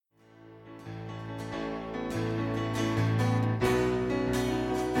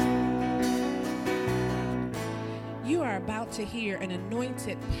about to hear an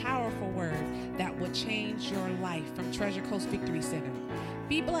anointed, powerful word that will change your life from Treasure Coast Victory Center.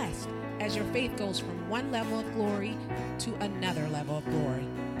 Be blessed as your faith goes from one level of glory to another level of glory.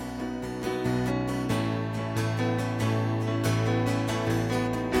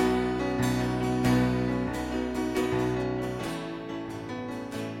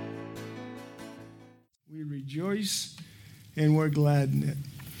 We rejoice and we're glad in it.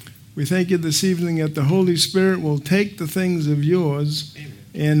 We thank you this evening that the Holy Spirit will take the things of yours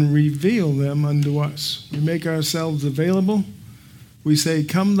and reveal them unto us. We make ourselves available. We say,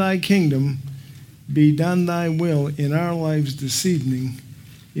 come thy kingdom, be done thy will in our lives this evening,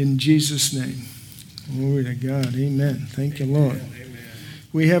 in Jesus' name. Glory to God. Amen. Thank you, Lord. Amen.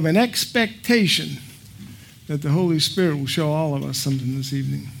 We have an expectation that the Holy Spirit will show all of us something this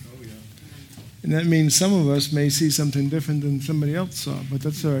evening. And that means some of us may see something different than somebody else saw, but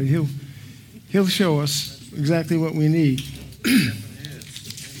that's all right. He'll show us exactly what we need.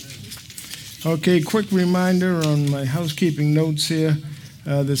 Okay, quick reminder on my housekeeping notes here.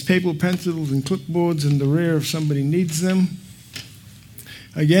 There's paper, pencils, and clipboards in the rear if somebody needs them.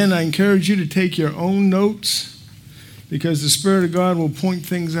 Again, I encourage you to take your own notes because the Spirit of God will point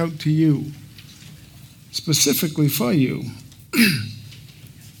things out to you, specifically for you.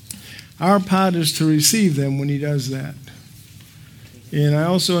 Our part is to receive them when he does that. And I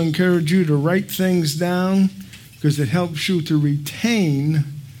also encourage you to write things down because it helps you to retain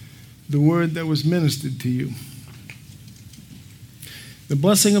the word that was ministered to you. The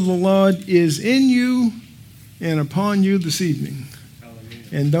blessing of the Lord is in you and upon you this evening. Hallelujah.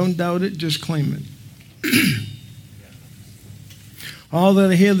 And don't doubt it, just claim it. All that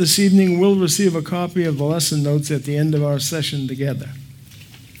are here this evening will receive a copy of the lesson notes at the end of our session together.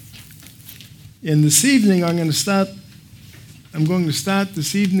 And this evening, I'm going to start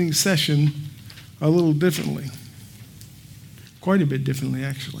this evening's session a little differently. Quite a bit differently,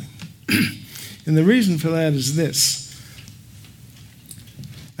 actually. And the reason for that is this.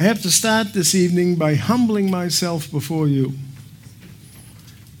 I have to start this evening by humbling myself before you.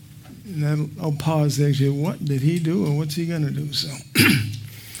 And I'll pause there and say, what did he do or what's he going to do? So,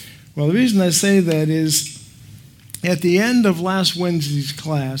 well, the reason I say that is at the end of last Wednesday's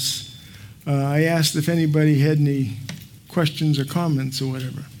class, I asked if anybody had any questions or comments or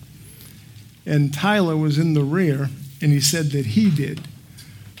whatever. And Tyler was in the rear, and he said that he did.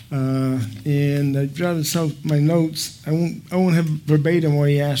 And I jotted some my notes. I won't have verbatim what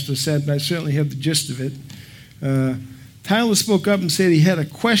he asked or said, but I certainly have the gist of it. Tyler spoke up and said he had a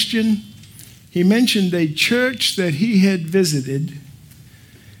question. He mentioned a church that he had visited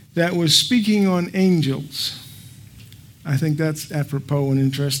that was speaking on angels. I think that's apropos and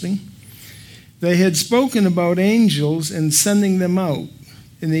interesting. They had spoken about angels and sending them out.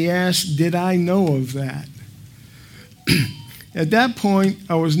 And he asked, did I know of that? At that point,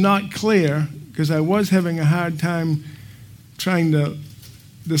 I was not clear because I was having a hard time trying to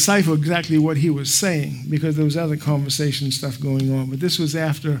decipher exactly what he was saying because there was other conversation stuff going on. But this was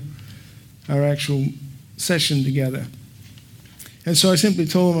after our actual session together. And so I simply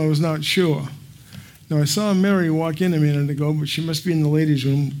told him I was not sure. Now, I saw Mary walk in a minute ago, but she must be in the ladies'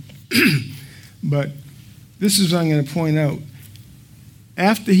 room. But this is what I'm going to point out.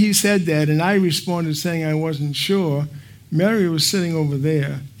 After he said that, and I responded saying I wasn't sure, Mary was sitting over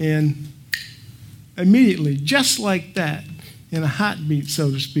there, and immediately, just like that, in a heartbeat,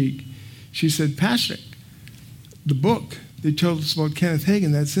 so to speak, she said, Patrick, the book they told us about Kenneth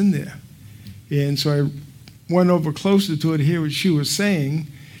Hagin, that's in there. And so I went over closer to her to hear what she was saying,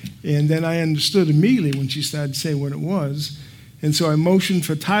 and then I understood immediately when she started to say what it was. And so I motioned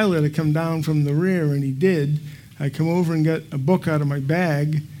for Tyler to come down from the rear, and he did. I come over and got a book out of my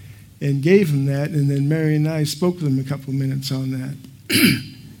bag and gave him that, and then Mary and I spoke to them a couple of minutes on that.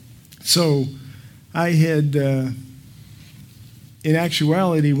 So I had, in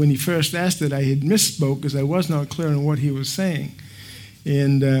actuality, when he first asked it, I had misspoke because I was not clear on what he was saying.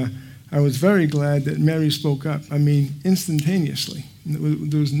 And I was very glad that Mary spoke up. I mean, instantaneously.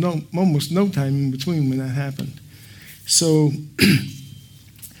 There was almost no time in between when that happened. So,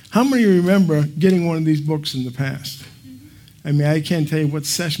 how many remember getting one of these books in the past? I mean, I can't tell you what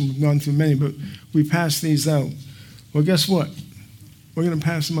session, we've gone through many, but we passed these out. Well, guess what? We're going to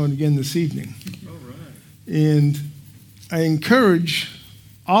pass them out again this evening. All right. And I encourage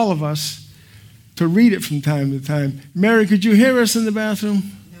all of us to read it from time to time. Mary, could you hear us in the bathroom?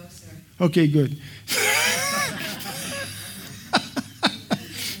 No, sir. Okay, good.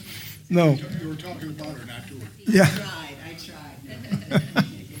 No. You were talking about her, not to her. Yeah. I tried.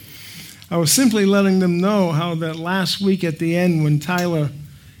 I was simply letting them know how that last week at the end when Tyler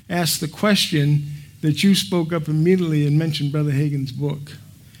asked the question, that you spoke up immediately and mentioned Brother Hagin's book.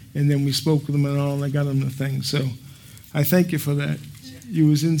 And then we spoke with him and all, and I got him the thing. So I thank you for that. You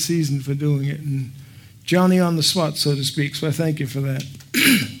was in season for doing it. And Johnny on the spot, so to speak. So I thank you for that.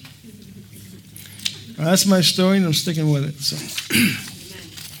 Well, that's my story, and I'm sticking with it. So,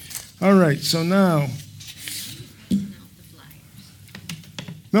 all right, so now.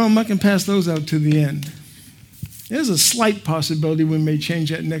 No, I'm not going to pass those out to the end. There's a slight possibility we may change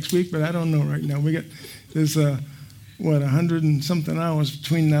that next week, but I don't know right now. There's 100 and something hours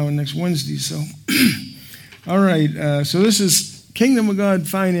between now and next Wednesday. So, all right. So this is Kingdom of God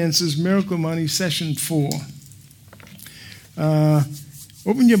Finances, Miracle Money, Session 4.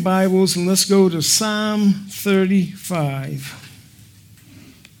 Open your Bibles and let's go to Psalm 35.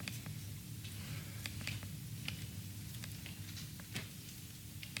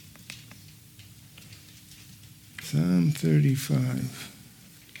 Psalm 35.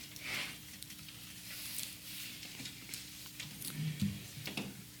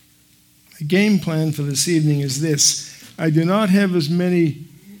 The game plan for this evening is this. I do not have as many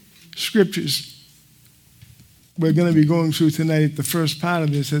scriptures we're going to be going through tonight, the first part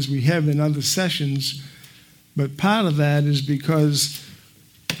of this, as we have in other sessions. But part of that is because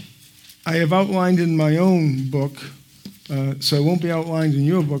I have outlined in my own book, so it won't be outlined in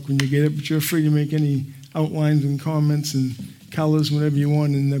your book when you get it, but you're free to make any outlines and comments and colors, whatever you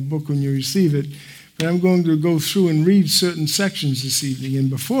want in the book when you receive it. But I'm going to go through and read certain sections this evening. And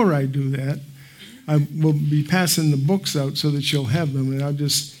before I do that, I will be passing the books out so that you'll have them, and I'll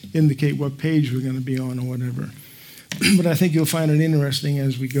just indicate what page we're going to be on or whatever. But I think you'll find it interesting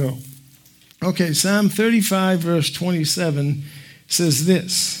as we go. Okay, Psalm 35, verse 27 says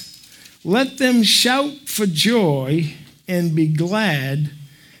this: "Let them shout for joy and be glad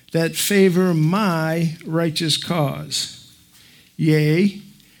that favor my righteous cause. Yea,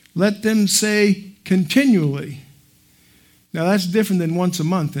 let them say continually." Now that's different than once a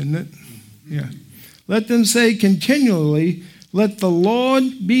month, isn't it? Yeah. "Let them say continually, let the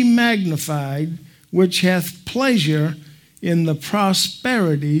Lord be magnified, which hath pleasure in the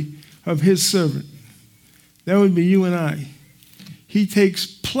prosperity of his servant." That would be you and I. He takes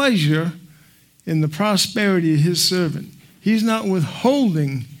pleasure in the prosperity of his servant. He's not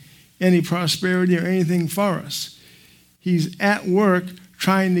withholding any prosperity or anything for us. He's at work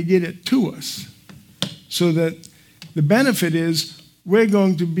trying to get it to us, so that the benefit is we're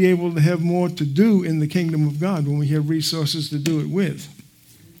going to be able to have more to do in the kingdom of God when we have resources to do it with.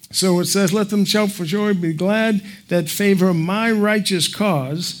 So it says, "Let them shout for joy, be glad that favor my righteous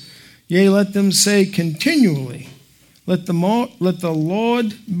cause. Yea, let them say continually, let the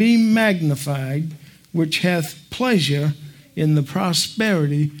Lord be magnified, which hath pleasure in the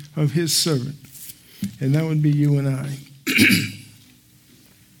prosperity of his servant." And that would be you and I.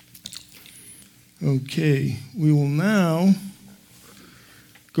 Okay, we will now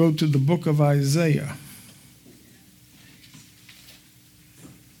go to the book of Isaiah.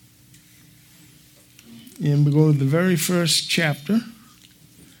 And we go to the very first chapter,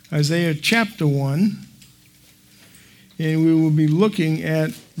 Isaiah chapter 1. And we will be looking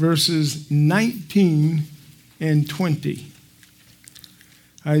at verses 19 and 20.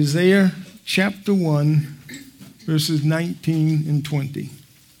 Isaiah chapter 1, verses 19 and 20.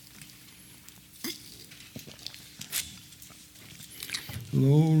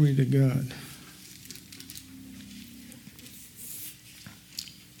 Glory to God.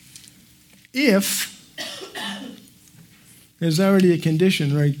 If, there's already a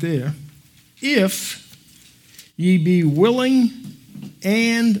condition right there, if ye be willing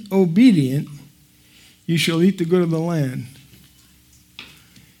and obedient, you shall eat the good of the land.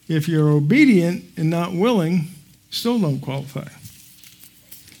 If you're obedient and not willing, still don't qualify.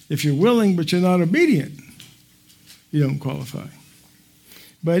 If you're willing but you're not obedient, you don't qualify.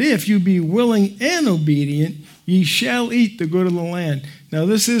 But if you be willing and obedient, ye shall eat the good of the land. Now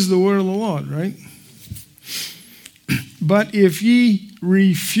this is the word of the Lord, right? But if ye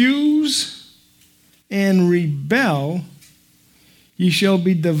refuse and rebel, ye shall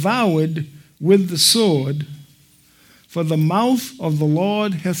be devoured with the sword, for the mouth of the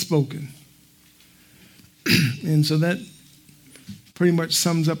Lord hath spoken. And so that pretty much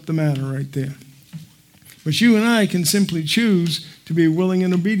sums up the matter right there. But you and I can simply choose to be willing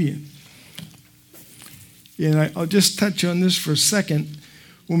and obedient. And I'll just touch on this for a second.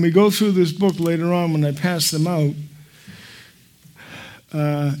 When we go through this book later on, when I pass them out,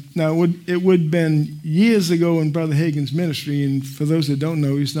 now it would have been years ago in Brother Hagin's ministry, and for those that don't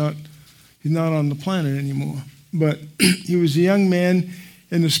know, he's not on the planet anymore. But he was a young man,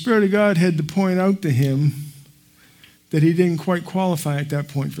 and the Spirit of God had to point out to him that he didn't quite qualify at that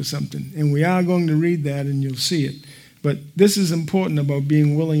point for something. And we are going to read that, and you'll see it. But this is important about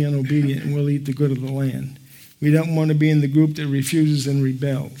being willing and obedient, and we'll eat the good of the land. We don't want to be in the group that refuses and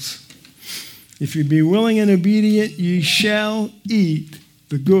rebels. If you be willing and obedient, ye shall eat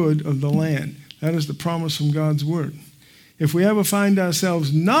the good of the land. That is the promise from God's word. If we ever find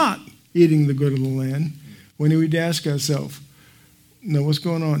ourselves not eating the good of the land, we need to ask ourselves, now what's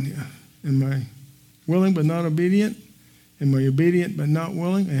going on here? Am I willing but not obedient? Am I obedient but not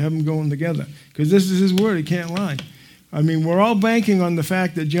willing? I have them going together. Because this is his word. He can't lie. I mean, we're all banking on the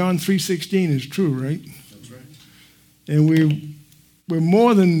fact that John 3:16 is true, right? That's right. And we're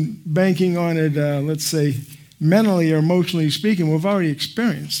more than banking on it, let's say, mentally or emotionally speaking. We've already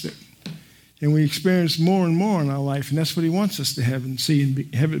experienced it. And we experience more and more in our life. And that's what he wants us to have and see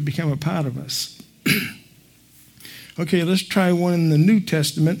and have it become a part of us. Okay, let's try one in the New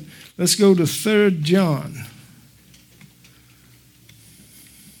Testament. Let's go to 3 John.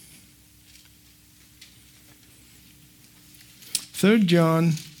 3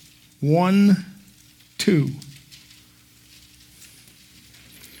 John 1:2.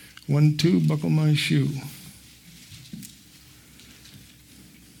 1:2, buckle my shoe.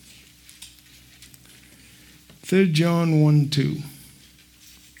 Third John 1:2.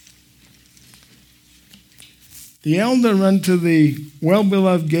 The elder unto the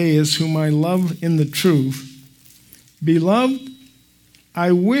well-beloved Gaius, whom I love in the truth, beloved,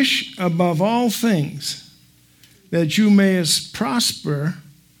 I wish above all things that you mayest prosper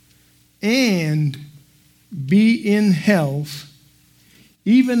and be in health,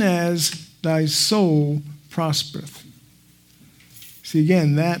 even as thy soul prospereth. See,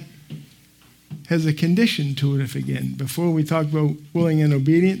 again, that has a condition to it. If again, before we talked about willing and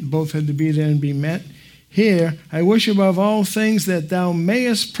obedient, both had to be there and be met. Here, I wish above all things that thou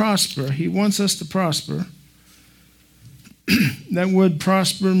mayest prosper. He wants us to prosper. That word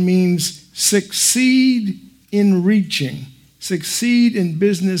prosper means succeed in reaching, succeed in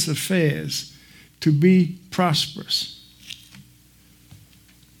business affairs, to be prosperous.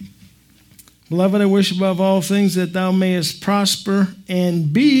 Beloved, I wish above all things that thou mayest prosper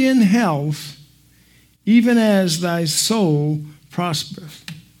and be in health, even as thy soul prospereth.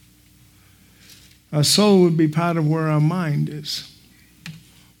 Our soul would be part of where our mind is.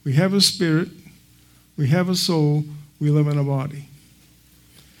 We have a spirit, we have a soul, we live in a body.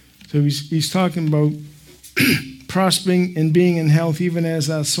 So he's talking about prospering and being in health even as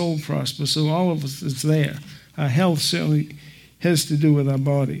our soul prospers. So all of us is there. Our health certainly has to do with our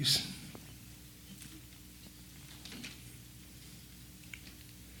bodies.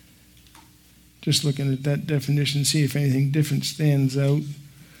 Just looking at that definition, see if anything different stands out.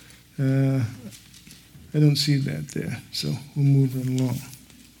 I don't see that there, so we'll move it along.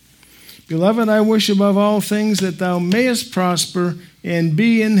 Beloved, I wish above all things that thou mayest prosper and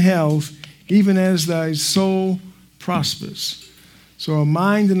be in health, even as thy soul prospers. So our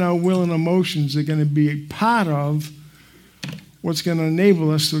mind and our will and emotions are going to be a part of what's going to enable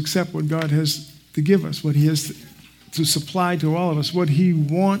us to accept what God has to give us, what he has to supply to all of us, what he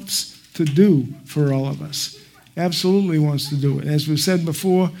wants to do for all of us. Absolutely wants to do it. As we've said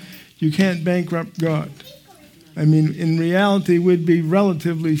before, you can't bankrupt God. I mean, in reality, we'd be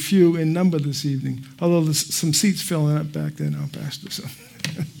relatively few in number this evening, although there's some seats filling up back there now, Pastor. So.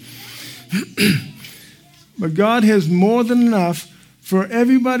 But God has more than enough for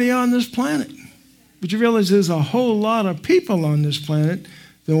everybody on this planet. But you realize there's a whole lot of people on this planet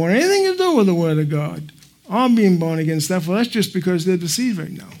that don't want anything to do with the Word of God, all being born again stuff. Well, that's just because they're deceived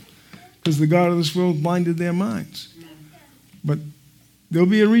right now, because the God of this world blinded their minds. But there'll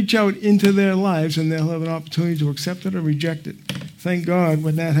be a reach out into their lives, and they'll have an opportunity to accept it or reject it. Thank God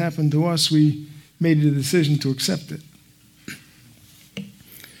when that happened to us, we made a decision to accept it.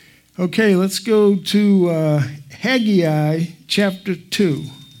 Okay, let's go to Haggai chapter 2.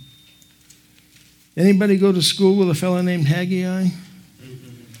 Anybody go to school with a fellow named Haggai?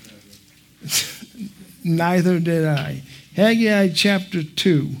 Neither did I. Haggai chapter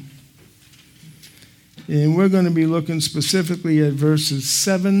 2. And we're going to be looking specifically at verses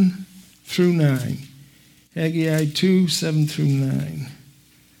 7 through 9. Haggai 2, 7 through 9.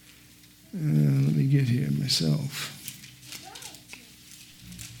 Let me get here myself.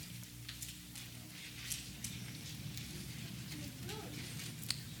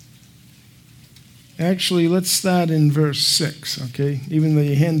 Actually, let's start in verse 6, okay? Even though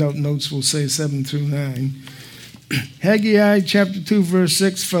your handout notes will say 7 through 9. Haggai chapter 2, verse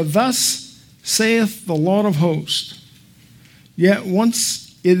 6, For thus saith the Lord of hosts, yet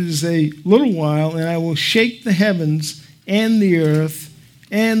once it is a little while, and I will shake the heavens and the earth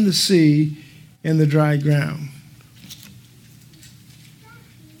and the sea and the dry ground.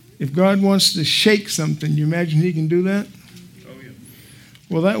 If God wants to shake something, you imagine he can do that? Oh, yeah.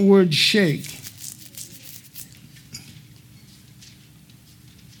 Well, that word shake.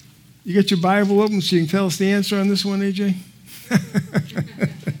 You got your Bible open so you can tell us the answer on this one, AJ?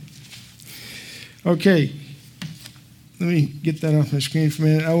 Okay. Let me get that off my screen for a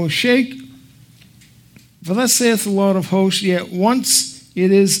minute. I will shake, for thus saith the Lord of hosts, yet once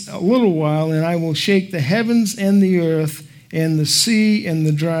it is a little while, and I will shake the heavens and the earth and the sea and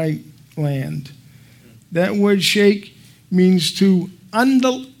the dry land. That word shake means to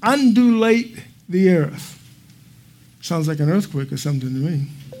undulate the earth. Sounds like an earthquake or something to me.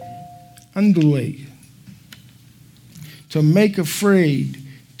 Undulate. To make afraid,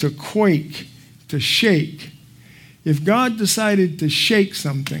 to quake, to shake. If God decided to shake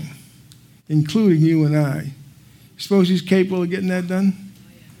something, including you and I, suppose he's capable of getting that done?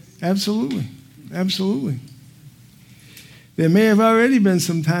 Absolutely. Absolutely. There may have already been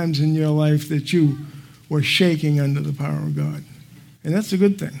some times in your life that you were shaking under the power of God. And that's a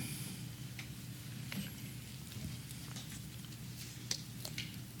good thing.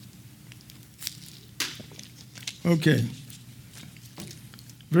 Okay.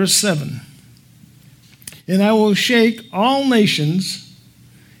 Verse 7. And I will shake all nations,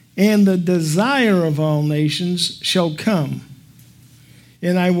 and the desire of all nations shall come.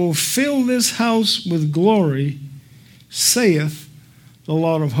 And I will fill this house with glory, saith the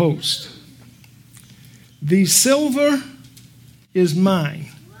Lord of hosts. The silver is mine,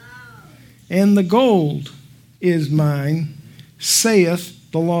 and the gold is mine,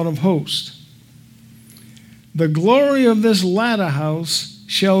 saith the Lord of hosts. The glory of this latter house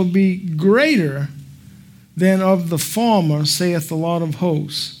shall be greater than of the former, saith the Lord of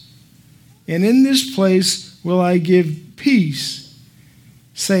hosts. And in this place will I give peace,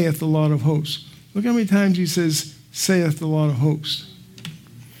 saith the Lord of hosts. Look how many times he says, saith the Lord of hosts.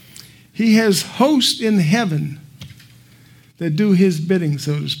 He has hosts in heaven that do his bidding,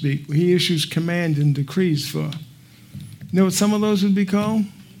 so to speak. He issues commands and decrees for. You know what some of those would be called?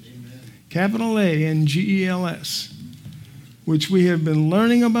 Amen. Capital ANGELS, which we have been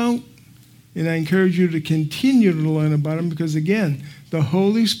learning about. And I encourage you to continue to learn about them because, again, the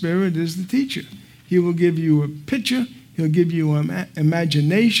Holy Spirit is the teacher. He will give you a picture. He'll give you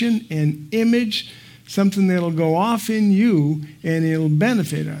imagination and image, something that will go off in you, and it'll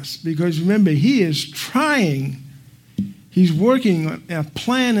benefit us. Because, remember, he is trying. He's working on a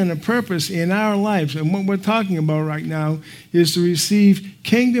plan and a purpose in our lives. And what we're talking about right now is to receive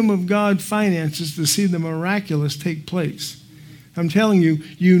kingdom of God finances to see the miraculous take place. I'm telling you,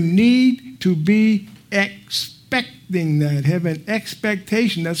 you need to be expecting that. Have an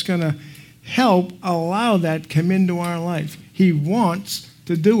expectation that's going to help allow that come into our life. He wants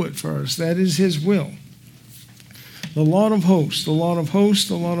to do it for us. That is his will. The Lord of hosts, the Lord of hosts,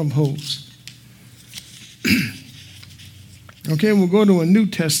 the Lord of hosts. Okay, we'll go to a New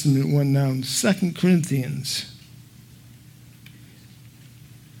Testament one now, 2 Corinthians.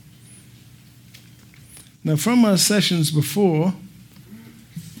 Now, from our sessions before,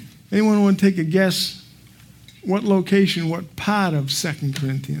 anyone want to take a guess what location, what part of 2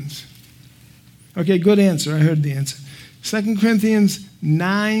 Corinthians? Okay, good answer. I heard the answer. 2 Corinthians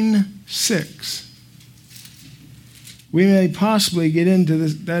 9:6. We may possibly get into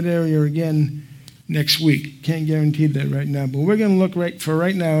that area again next week. Can't guarantee that right now, but we're going to look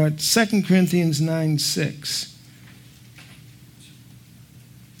right now at 2 Corinthians 9:6.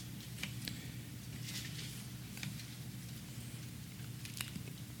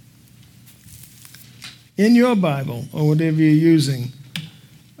 In your Bible, or whatever you're using,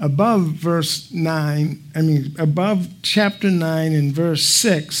 above chapter 9 and verse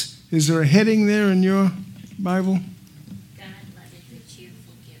 6, is there a heading there in your Bible? God loveth a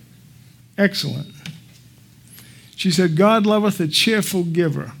cheerful giver. Excellent. She said, God loveth a cheerful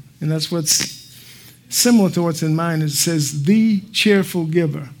giver. And that's what's similar to what's in mine. It says, the cheerful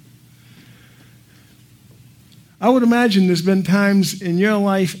giver. I would imagine there's been times in your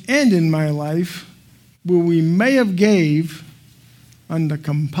life and in my life where we may have gave under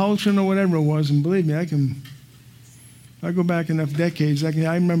compulsion or whatever it was, and believe me, I go back enough decades, I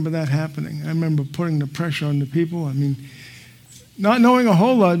remember that happening. I remember putting the pressure on the people. I mean, not knowing a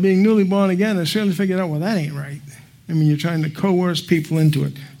whole lot, being newly born again, I certainly figured out, well, that ain't right. I mean, you're trying to coerce people into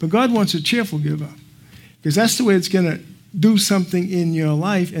it. But God wants a cheerful giver, because that's the way it's going to do something in your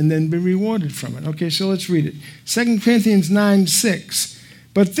life and then be rewarded from it. Okay, so let's read it. 2 Corinthians 9:6.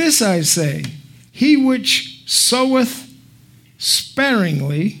 But this I say, he which soweth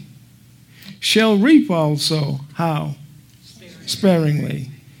sparingly shall reap also. How?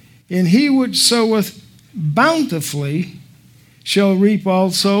 Sparingly. And he which soweth bountifully shall reap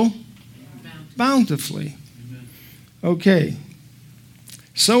also bountifully. Okay.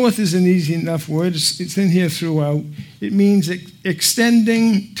 Soweth is an easy enough word. It's in here throughout. It means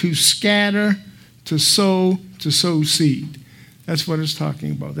extending, to scatter, to sow seed. That's what it's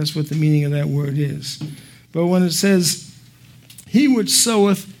talking about. That's what the meaning of that word is. But when it says, he which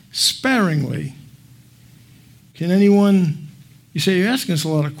soweth sparingly, can anyone, you say, you're asking us a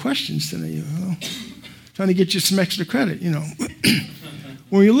lot of questions today. Well, trying to get you some extra credit,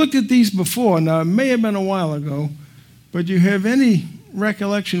 When you looked at these before, now it may have been a while ago, but do you have any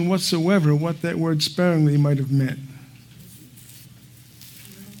recollection whatsoever what that word sparingly might have meant?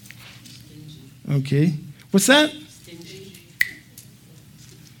 Okay. What's that? Stingy.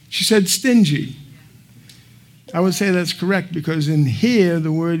 She said stingy. I would say that's correct because in here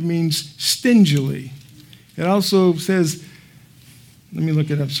the word means stingily. It also says, let me look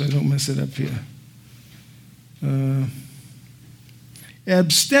it up so I don't mess it up here.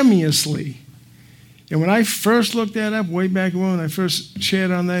 Abstemiously. And when I first looked that up way back when I first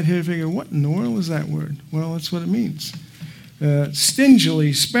shared on that here, I figured, what in the world is that word? Well, that's what it means.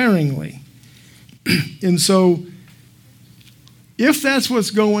 Stingily, sparingly. And so, if that's what's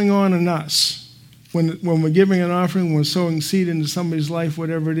going on in us, when we're giving an offering, when we're sowing seed into somebody's life,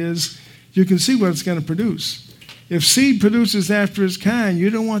 whatever it is, you can see what it's going to produce. If seed produces after its kind, you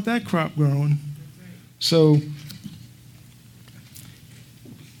don't want that crop growing. So,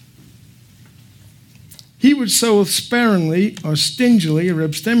 he which soweth sparingly, or stingily, or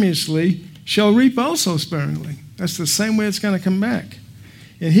abstemiously, shall reap also sparingly. That's the same way it's going to come back.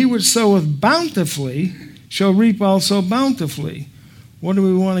 And he which soweth bountifully shall reap also bountifully. What do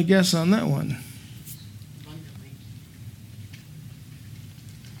we want to guess on that one?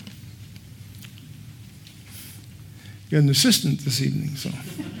 Got an assistant this evening, so.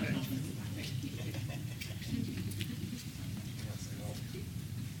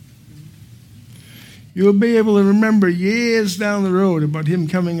 You'll be able to remember years down the road about him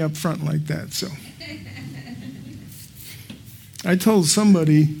coming up front like that. So, I told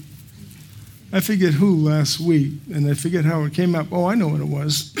somebody, I forget who last week, and I forget how it came up. Oh, I know what it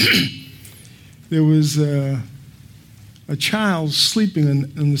was. There was a child sleeping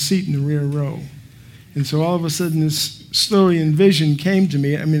in the seat in the rear row. And so all of a sudden this story and vision came to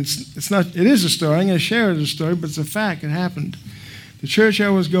me. I mean, it is a story. I'm going to share it as a story, but it's a fact. It happened. The church I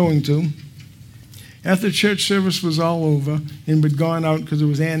was going to, after church service was all over and we'd gone out because it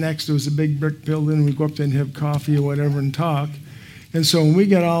was annexed, there was a big brick building, we'd go up there and have coffee or whatever and talk. And so when we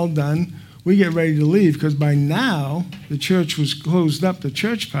got all done, we get ready to leave because by now the church was closed up, the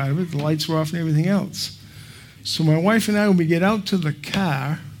church part of it, the lights were off and everything else. So my wife and I, when we get out to the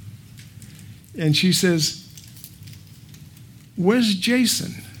car, and she says, "Where's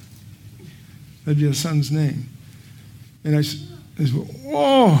Jason?" That'd be her son's name. And I said,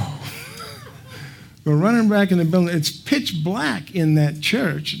 "Whoa." We're running back in the building. It's pitch black in that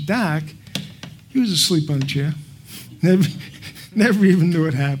church, dark. He was asleep on a chair. Never even knew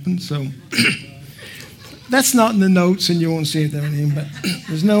it happened. So that's not in the notes, and you won't see it there or anything, but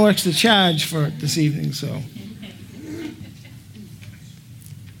there's no extra charge for it this evening. So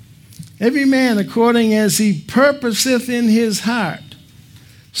every man according as he purposeth in his heart,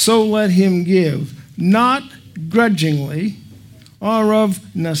 so let him give, not grudgingly or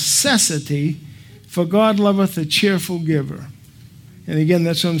of necessity, for God loveth a cheerful giver. And again,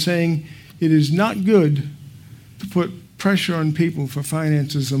 that's what I'm saying. It is not good to put pressure on people for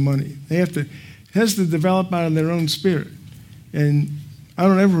finances or money. It has to develop out of their own spirit. And I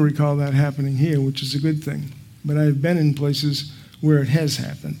don't ever recall that happening here, which is a good thing. But I've been in places where it has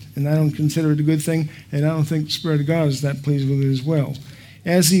happened. And I don't consider it a good thing, and I don't think the Spirit of God is that pleased with it as well.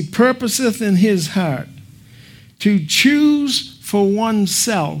 As he purposeth in his heart, to choose for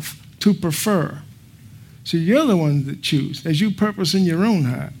oneself to prefer. So you're the one that choose, as you purpose in your own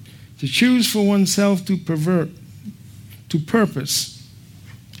heart, to choose for oneself to purpose,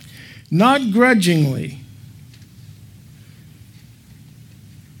 not grudgingly.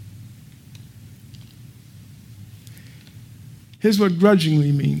 Here's what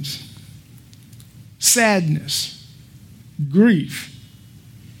grudgingly means: sadness, grief,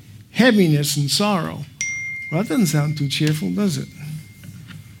 heaviness, and sorrow. Well, that doesn't sound too cheerful, does it?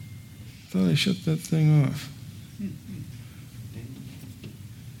 I thought I shut that thing off.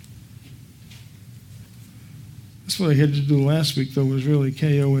 That's what I had to do last week, though, was really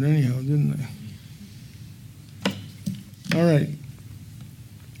KO it anyhow, didn't I? All right.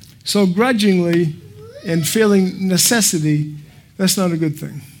 So grudgingly and feeling necessity, that's not a good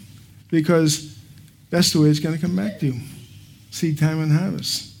thing, because that's the way it's going to come back to you. Seed time and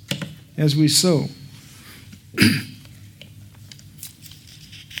harvest, as we sow.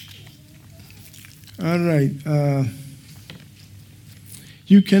 All right.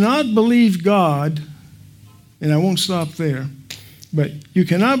 You cannot believe God, and I won't stop there, but you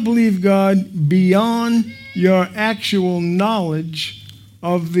cannot believe God beyond your actual knowledge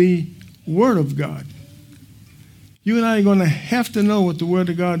of the Word of God. You and I are going to have to know what the Word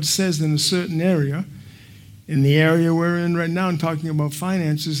of God says in a certain area. In the area we're in right now, I'm talking about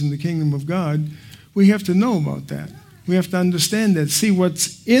finances in the kingdom of God, we have to know about that. We have to understand that, see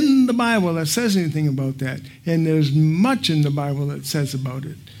what's in the Bible that says anything about that. And there's much in the Bible that says about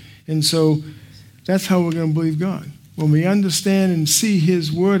it. And so that's how we're going to believe God. When we understand and see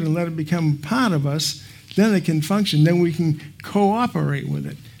His Word and let it become part of us, then it can function. Then we can cooperate with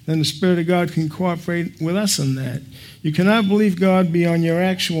it. Then the Spirit of God can cooperate with us in that. You cannot believe God beyond your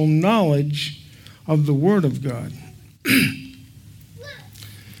actual knowledge of the Word of God.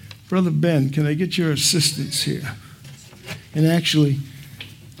 Brother Ben, can I get your assistance here? And actually,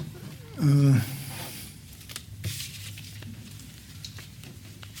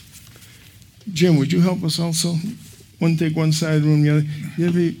 Jim, would you help us also? One take one side of the room, the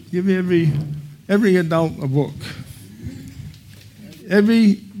other. Give every adult a book.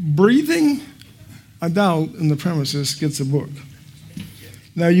 Every breathing adult in the premises gets a book.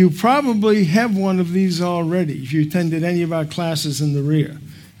 Now, you probably have one of these already if you attended any of our classes in the rear.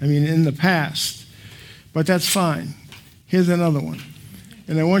 I mean, in the past. But that's fine. Here's another one.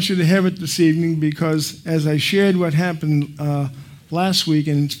 And I want you to have it this evening because as I shared what happened last week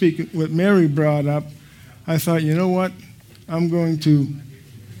and speaking what Mary brought up, I thought, you know what? I'm going to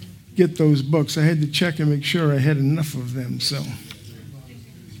get those books. I had to check and make sure I had enough of them. So,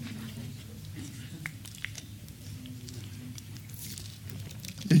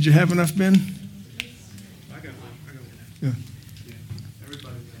 did you have enough, Ben? I got one. Yeah.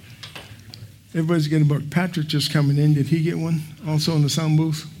 Everybody's Everybody's getting a book. Patrick just coming in. Did he get one? Also in the sound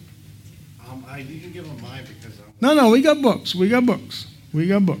booth? You can give them mine because I'm... No, we got books. We got books.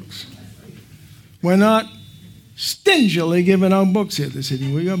 We're not stingily giving out books here this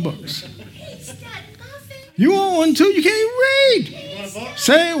evening. We got books. He's got nothing. You want one too? You can't even read. You want a book?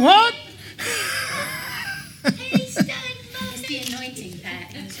 Say what? He's done nothing. It's the anointing,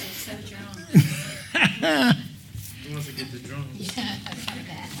 Pat, and it's so strong. He wants to get the drums. Yeah, I've heard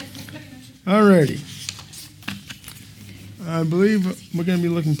that. All righty. I believe we're going to be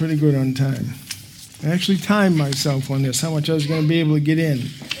looking pretty good on time. I actually timed myself on this, how much I was going to be able to get in.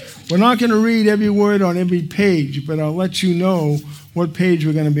 We're not going to read every word on every page, but I'll let you know what page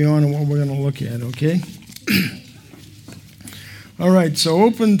we're going to be on and what we're going to look at, okay? All right, so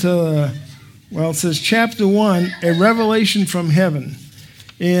open to, it says chapter 1, A Revelation from Heaven.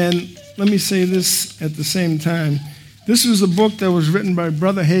 And let me say this at the same time. This was a book that was written by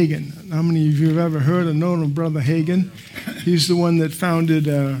Brother Hagin. How many of you have ever heard or known of Brother Hagin? He's the one that founded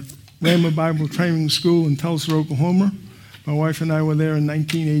Rhema Bible Training School in Tulsa, Oklahoma. My wife and I were there in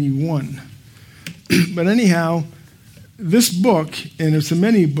 1981. But anyhow, this book, and it's a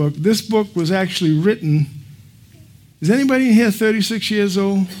mini book, this book was actually written. Is anybody in here 36 years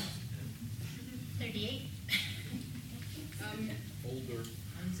old? 38. Older.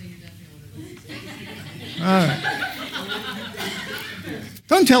 All right.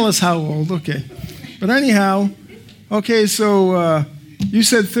 Don't tell us how old, okay. But anyhow, okay, so you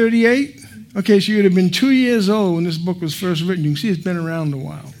said 38? Okay, so you'd have been 2 years old when this book was first written. You can see it's been around a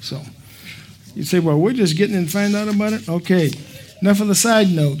while. So you'd say, well, we're just getting in and find out about it? Okay, enough of the side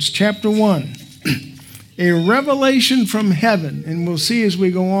notes. Chapter 1, A Revelation from Heaven. And we'll see as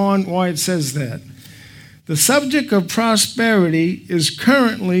we go on why it says that. The subject of prosperity is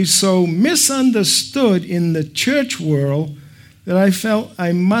currently so misunderstood in the church world that I felt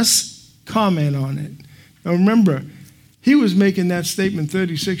I must comment on it. Now remember, he was making that statement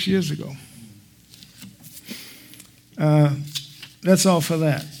 36 years ago. That's all for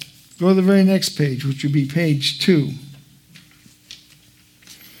that. Go to the very next page, which would be page 2.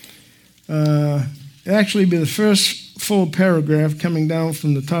 It'd actually be the first full paragraph coming down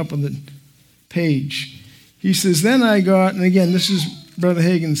from the top of the page. He says, then I got, and again, this is Brother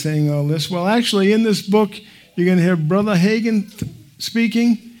Hagin saying all this. Well, actually, in this book, you're going to have Brother Hagin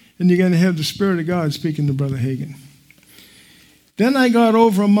speaking, and you're going to have the Spirit of God speaking to Brother Hagin. Then I got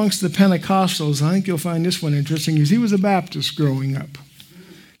over amongst the Pentecostals. I think you'll find this one interesting, because he was a Baptist growing up.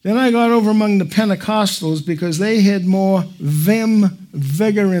 Then I got over among the Pentecostals because they had more vim,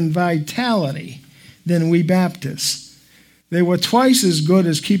 vigor, and vitality than we Baptists. They were twice as good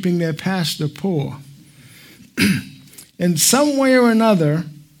as keeping their pastor poor. And some way or another,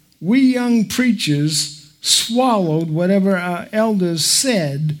 we young preachers swallowed whatever our elders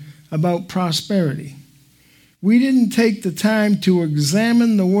said about prosperity. We didn't take the time to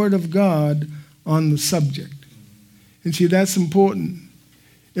examine the Word of God on the subject. And see, that's important.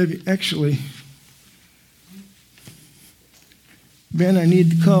 Actually, Ben, I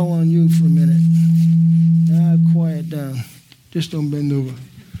need to call on you for a minute. Quiet down. Just don't bend over.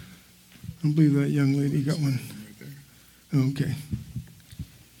 I don't believe that young lady got one. Okay.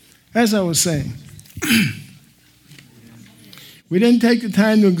 As I was saying, we didn't take the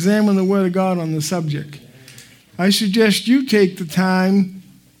time to examine the Word of God on the subject. I suggest you take the time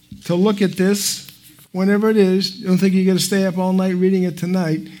to look at this whenever it is. I don't think you're going to stay up all night reading it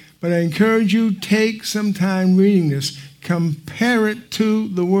tonight, but I encourage you, take some time reading this. Compare it to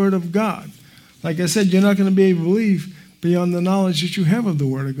the Word of God. Like I said, you're not going to be able to believe beyond the knowledge that you have of the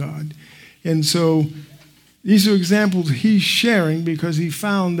Word of God. And so these are examples he's sharing because he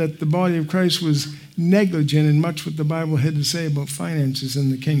found that the body of Christ was negligent in much what the Bible had to say about finances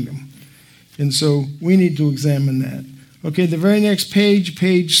in the kingdom. And so we need to examine that. Okay, the very next page,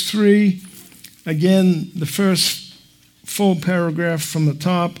 page 3, again, the first full paragraph from the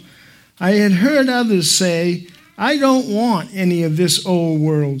top. I had heard others say, I don't want any of this old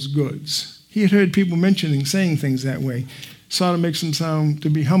world's goods. He had heard people saying things that way. Sort of makes them sound to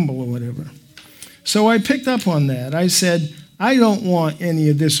be humble or whatever. So I picked up on that. I said, I don't want any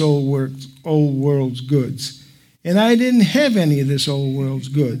of this old world's goods. And I didn't have any of this old world's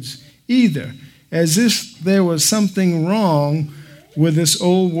goods either, as if there was something wrong with this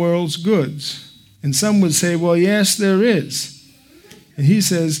old world's goods. And some would say, well, yes, there is. And he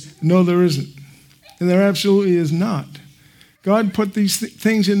says, no, there isn't. And there absolutely is not. God put these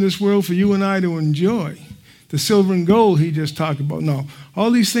things in this world for you and I to enjoy. The silver and gold he just talked about. No, all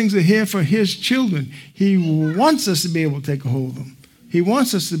these things are here for his children. He wants us to be able to take a hold of them. He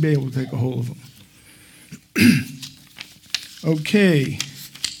wants us to be able to take a hold of them. Okay.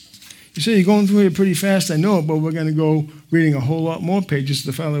 You say you're going through it pretty fast, I know it, but we're going to go reading a whole lot more pages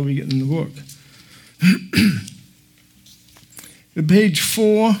the farther we get in the book. At page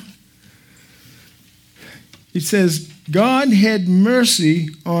 4, it says, God had mercy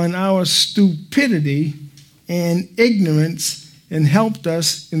on our stupidity and ignorance and helped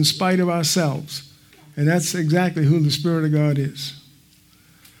us in spite of ourselves. And that's exactly who the Spirit of God is.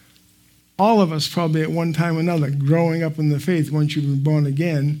 All of us probably at one time or another, growing up in the faith, once you've been born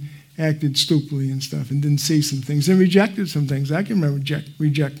again, acted stupidly and stuff and didn't see some things and rejected some things. I can remember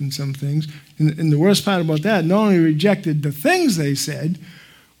rejecting some things. And the worst part about that, not only rejected the things they said,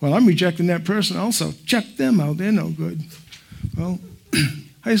 well, I'm rejecting that person also. Check them out. They're no good. Well,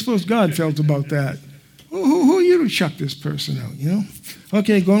 I suppose God felt about that. Who are you to chuck this person out, you know?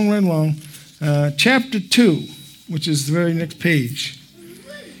 Okay, going right along. Chapter 2, which is the very next page.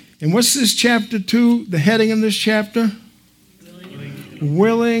 And what's this chapter 2? The heading of this chapter?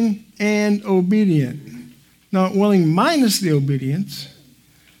 Willing and obedient. Not willing minus the obedience.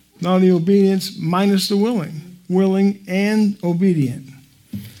 Not the obedience minus the willing. Willing and obedient.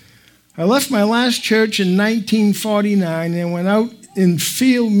 I left my last church in 1949 and went out in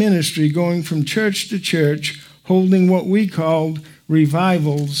field ministry, going from church to church, holding what we called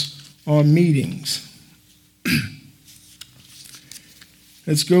revivals or meetings.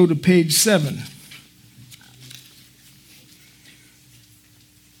 Let's go to page 7.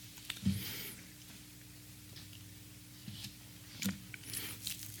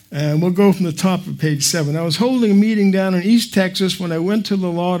 And we'll go from the top of page 7. I was holding a meeting down in East Texas when I went to the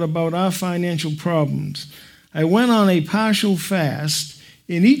Lord about our financial problems. I went on a partial fast,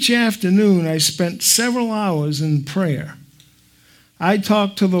 and each afternoon I spent several hours in prayer. I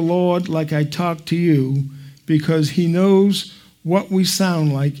talked to the Lord like I talk to you because he knows what we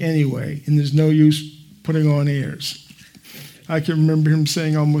sound like anyway, and there's no use putting on airs. I can remember him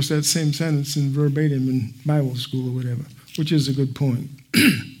saying almost that same sentence in verbatim in Bible school or whatever, which is a good point.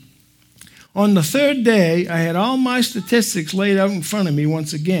 On the third day, I had all my statistics laid out in front of me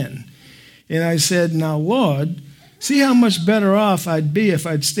once again. And I said, now, Lord, see how much better off I'd be if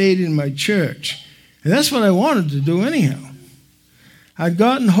I'd stayed in my church. And that's what I wanted to do anyhow. I'd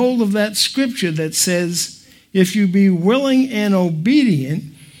gotten hold of that scripture that says, if you be willing and obedient,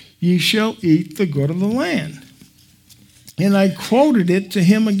 ye shall eat the good of the land. And I quoted it to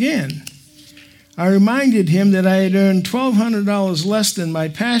him again. I reminded him that I had earned $1,200 less than my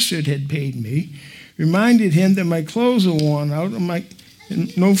pastor had paid me. Reminded him that my clothes were worn out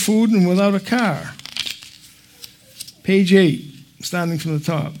and no food and without a car. Page 8, starting from the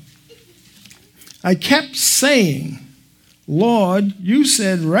top. I kept saying, Lord, you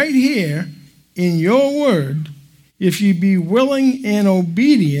said right here in your word, if ye be willing and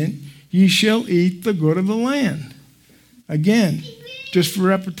obedient, ye shall eat the good of the land. Again, just for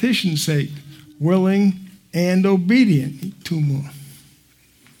repetition's sake, willing and obedient. 2 more.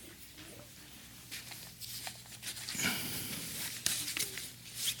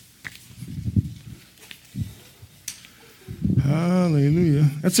 Hallelujah.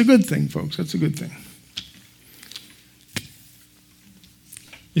 That's a good thing, folks. That's a good thing.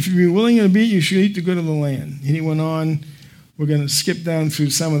 If you be willing and obedient, you should eat the good of the land. And he went on. We're going to skip down through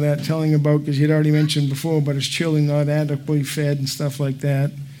some of that, telling about, because he had already mentioned before, about his children not adequately fed and stuff like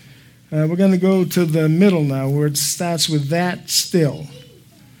that. We're going to go to the middle now, where it starts with that still.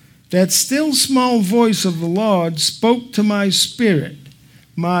 That still small voice of the Lord spoke to my spirit,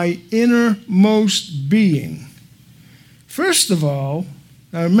 my innermost being. First of all,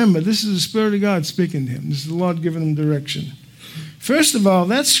 now remember, this is the Spirit of God speaking to him. This is the Lord giving him direction. First of all,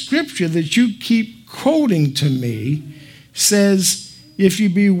 that scripture that you keep quoting to me says, if you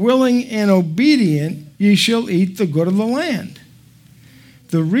be willing and obedient, ye shall eat the good of the land.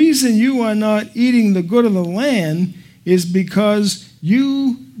 The reason you are not eating the good of the land is because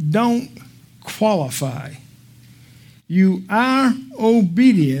you don't qualify. You are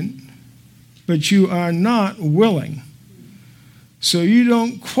obedient, but you are not willing. So you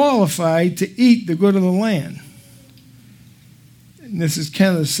don't qualify to eat the good of the land. And this is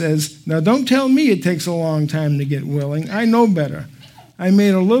Kenneth says, now don't tell me it takes a long time to get willing. I know better. I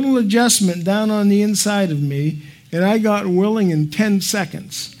made a little adjustment down on the inside of me, and I got willing in 10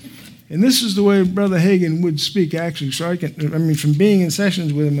 seconds. And this is the way Brother Hagin would speak, actually. So from being in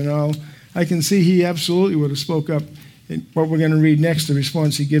sessions with him and all, I can see he absolutely would have spoke up in what we're going to read next, the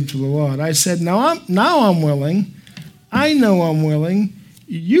response he gave to the Lord. I said, now I'm willing. I know I'm willing.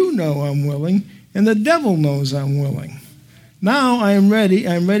 You know I'm willing. And the devil knows I'm willing. Now I am ready.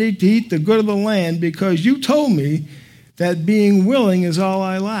 I'm ready to eat the good of the land because you told me that being willing is all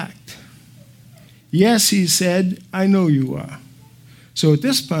I lacked. Yes, he said, I know you are. So at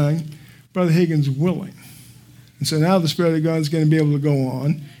this point, Brother Hagin's willing. And so now the Spirit of God is going to be able to go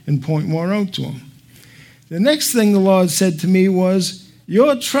on and point more out to him. The next thing the Lord said to me was,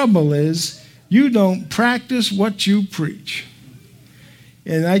 your trouble is you don't practice what you preach.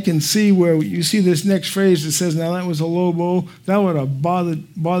 And I can see where you see this next phrase that says, now that was a low blow. That would have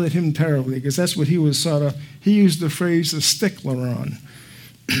bothered him terribly because that's what he was he used the phrase a stickler on.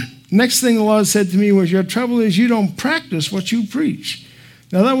 Next thing the Lord said to me was, your trouble is you don't practice what you preach.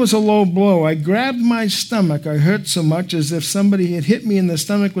 Now that was a low blow. I grabbed my stomach. I hurt so much as if somebody had hit me in the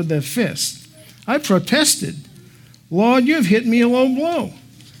stomach with their fist. I protested. Lord, you've hit me a low blow.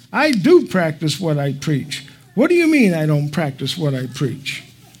 I do practice what I preach. What do you mean I don't practice what I preach?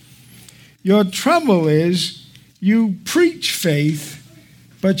 Your trouble is you preach faith,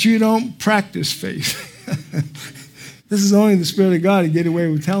 but you don't practice faith. This is only the Spirit of God to get away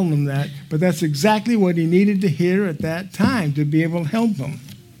with telling them that, but that's exactly what he needed to hear at that time to be able to help him.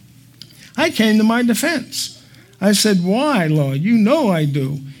 I came to my defense. I said, why, Lord? You know I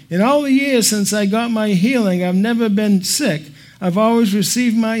do. In all the years since I got my healing, I've never been sick. I've always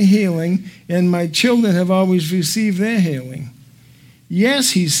received my healing, and my children have always received their healing.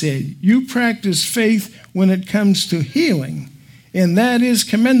 Yes, he said, you practice faith when it comes to healing, and that is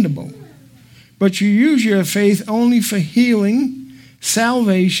commendable. But you use your faith only for healing,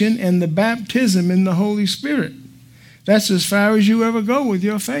 salvation, and the baptism in the Holy Spirit. That's as far as you ever go with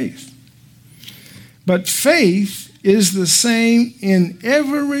your faith. But faith is the same in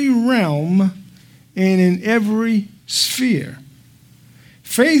every realm and in every sphere.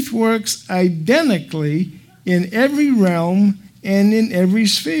 Faith works identically in every realm and in every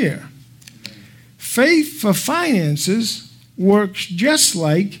sphere. Faith for finances works just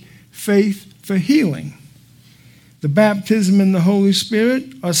like faith for healing, the baptism in the Holy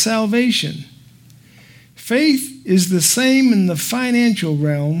Spirit, or salvation. Faith is the same in the financial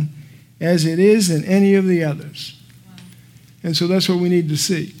realm as it is in any of the others. And so that's what we need to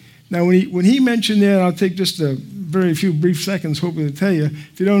see. Now, when he mentioned that, I'll take just a very few brief seconds hoping to tell you.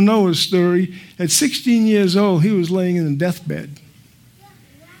 If you don't know his story, at 16 years old, he was laying in a deathbed.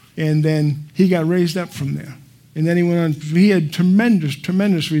 And then he got raised up from there. And then he went on, he had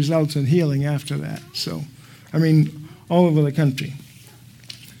tremendous results in healing after that. So, all over the country.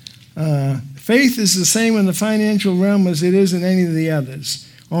 Faith is the same in the financial realm as it is in any of the others.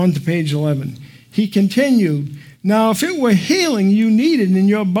 On to page 11. He continued, now if it were healing you needed in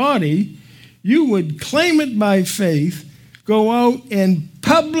your body, you would claim it by faith, go out and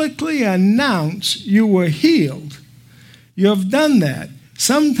publicly announce you were healed. You have done that.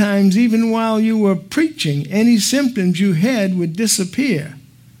 Sometimes even while you were preaching, any symptoms you had would disappear.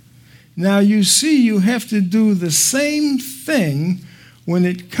 Now you see you have to do the same thing when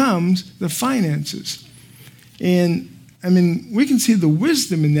it comes to finances. And we can see the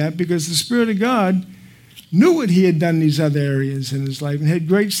wisdom in that because the Spirit of God knew what he had done in these other areas in his life and had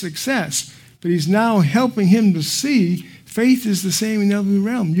great success. But he's now helping him to see faith is the same in every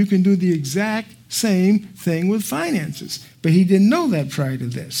realm. You can do the exact same thing with finances. But he didn't know that prior to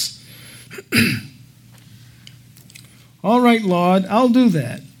this. All right, Lord, I'll do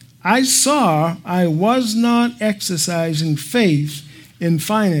that. I saw I was not exercising faith in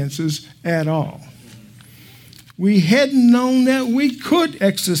finances at all. We hadn't known that we could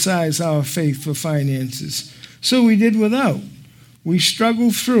exercise our faith for finances, so we did without. We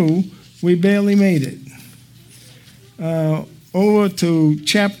struggled through. We barely made it. Over to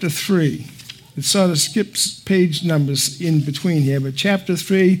chapter 3. It sort of skips page numbers in between here, but chapter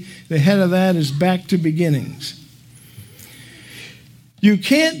 3, the head of that is back to beginnings. You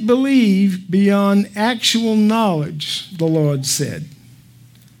can't believe beyond actual knowledge, the Lord said.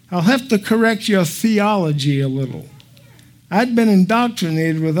 I'll have to correct your theology a little. I'd been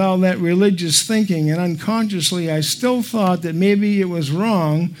indoctrinated with all that religious thinking, and unconsciously I still thought that maybe it was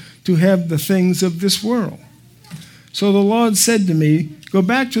wrong to have the things of this world. So the Lord said to me, go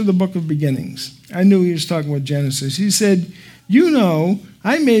back to the book of beginnings. I knew he was talking about Genesis. He said, you know,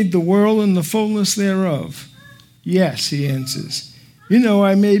 I made the world and the fullness thereof. Yes, he answers. You know,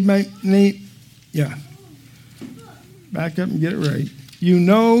 I made my name. Yeah. Back up and get it right. You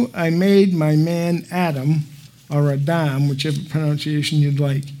know, I made my man Adam, or Adam, whichever pronunciation you'd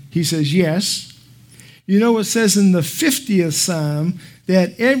like. He says, yes. You know, it says in the 50th Psalm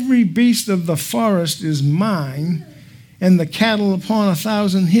that every beast of the forest is mine, and the cattle upon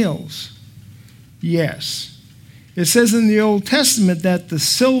 1,000 hills. Yes. It says in the Old Testament that the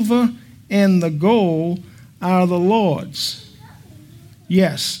silver and the gold are the Lord's.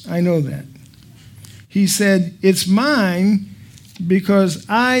 Yes, I know that. He said, it's mine because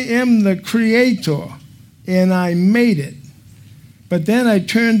I am the creator and I made it. But then I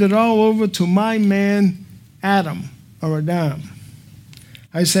turned it all over to my man Adam, or Adam.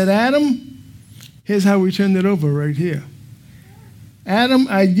 I said, Adam, here's how we turned it over right here. Adam,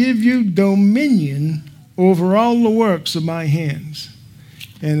 I give you dominion over all the works of my hands.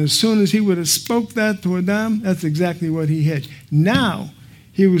 And as soon as he would have spoke that to Adam, that's exactly what he had. Now,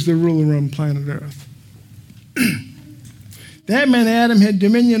 he was the ruler on planet Earth. That meant Adam had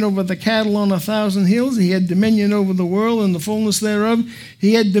dominion over the cattle on 1,000 hills. He had dominion over the world and the fullness thereof.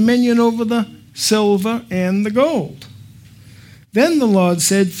 He had dominion over the silver and the gold. Then the Lord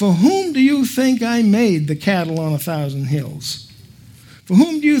said, for whom do you think I made the cattle on 1,000 hills? For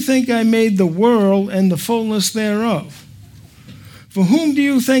whom do you think I made the world and the fullness thereof? For whom do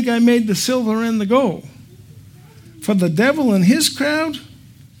you think I made the silver and the gold? For the devil and his crowd?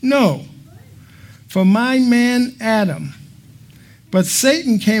 No. For my man Adam. But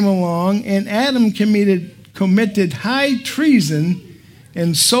Satan came along, and Adam committed high treason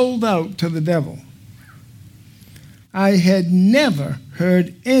and sold out to the devil. I had never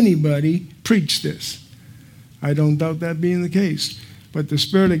heard anybody preach this. I don't doubt that being the case. But the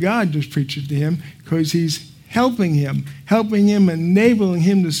Spirit of God just preached it to him because he's helping him, enabling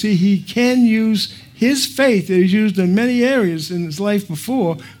him to see he can use his faith that he's used in many areas in his life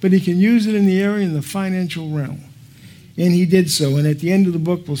before, but he can use it in the area in the financial realm. And he did so. And at the end of the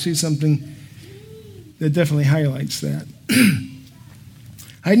book, we'll see something that definitely highlights that.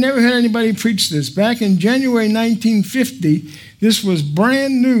 I'd never heard anybody preach this. Back in January 1950, this was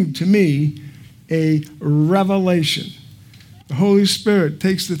brand new to me, a revelation. The Holy Spirit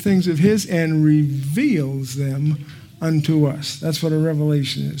takes the things of his and reveals them unto us. That's what a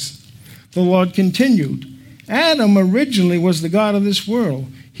revelation is. The Lord continued. Adam originally was the God of this world.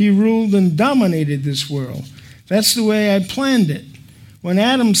 He ruled and dominated this world. That's the way I planned it. When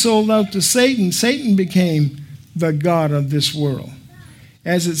Adam sold out to Satan, Satan became the god of this world.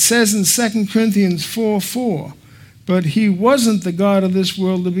 As it says in 2 Corinthians 4:4, but he wasn't the god of this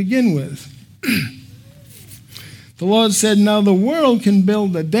world to begin with. The Lord said, now the world can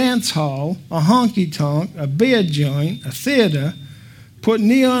build a dance hall, a honky-tonk, a beer joint, a theater, put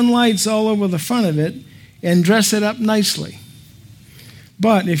neon lights all over the front of it, and dress it up nicely.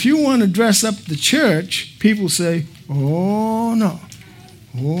 But if you want to dress up the church, people say, oh, no.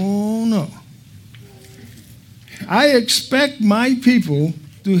 Oh, no. I expect my people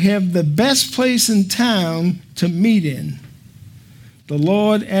to have the best place in town to meet in. The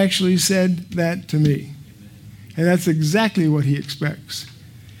Lord actually said that to me. And that's exactly what he expects.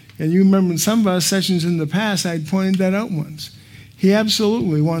 And you remember in some of our sessions in the past, I pointed that out once. He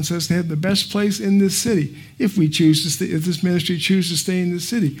absolutely wants us to have the best place in this city. If we choose to stay, if this ministry chooses to stay in this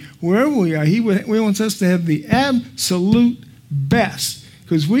city, wherever we are, he wants us to have the absolute best.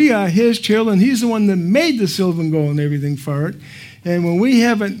 Because we are his children. He's the one that made the silver and gold and everything for it. And when we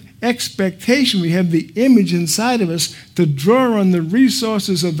have an expectation, we have the image inside of us to draw on the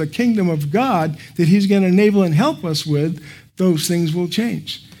resources of the kingdom of God that he's going to enable and help us with, those things will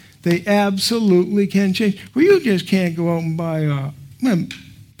change. They absolutely can change. Well, you just can't go out and buy,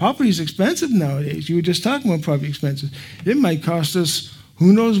 property's expensive nowadays. You were just talking about property expenses. It might cost us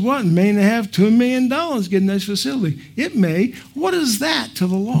who knows what, $1.5 million, $2 million getting this facility. It may. What is that to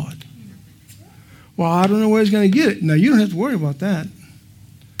the Lord? Well, I don't know where he's going to get it. Now, you don't have to worry about that.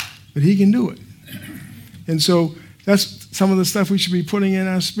 But he can do it. And so that's some of the stuff we should be putting in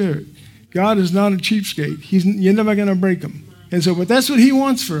our spirit. God is not a cheapskate. You're never going to break him. And so, but that's what he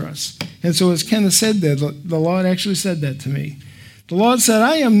wants for us. And so as Kenneth said there, the Lord actually said that to me. The Lord said,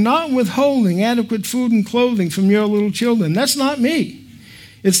 I am not withholding adequate food and clothing from your little children. That's not me.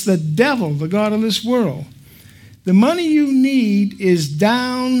 It's the devil, the god of this world. The money you need is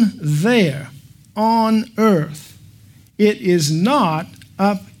down there on earth. It is not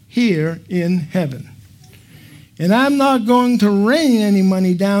up here in heaven. And I'm not going to rain any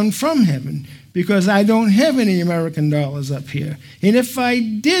money down from heaven because I don't have any American dollars up here. And if I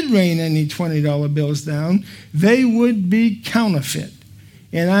did rain any $20 bills down, they would be counterfeit.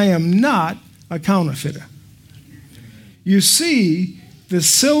 And I am not a counterfeiter. You see, the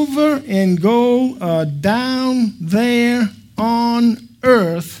silver and gold are down there on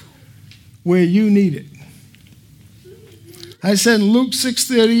earth where you need it. I said in Luke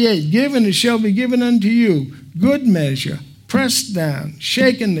 6:38, given it shall be given unto you, good measure, pressed down,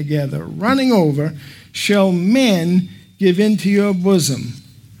 shaken together, running over, shall men give into your bosom,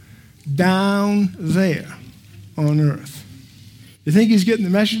 down there on earth. You think he's getting the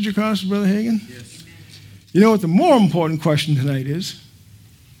message across, Brother Hagin? Yes. You know what the more important question tonight is?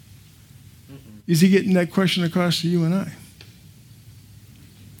 Is he getting that question across to you and I?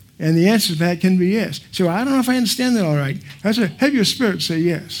 And the answer to that can be yes. So I don't know if I understand that all right. I say, have your spirit say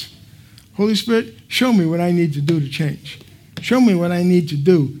yes. Holy Spirit, show me what I need to do to change. Show me what I need to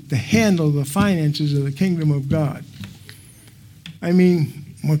do to handle the finances of the kingdom of God. I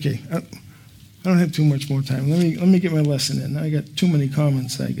mean, okay, I don't have too much more time. Let me get my lesson in. I got too many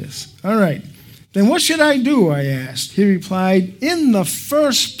comments, I guess. All right. Then what should I do, I asked. He replied, in the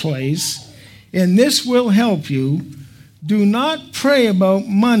first place, and this will help you, do not pray about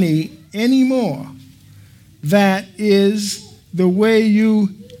money anymore. That is the way you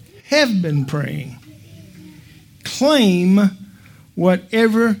have been praying. Claim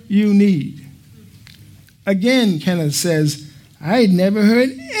whatever you need. Again, Kenneth says, I had never heard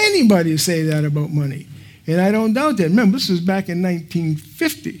anybody say that about money. And I don't doubt that. Remember, this was back in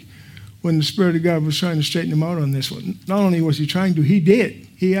 1950 when the Spirit of God was trying to straighten him out on this one. Not only was he trying to, he did.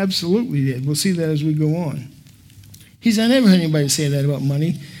 He absolutely did. We'll see that as we go on. He said, I never heard anybody say that about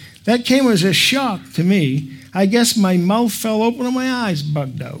money. That came as a shock to me. I guess my mouth fell open and my eyes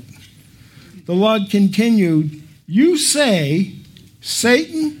bugged out. The Lord continued, you say,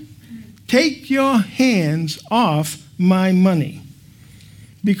 Satan, take your hands off my money,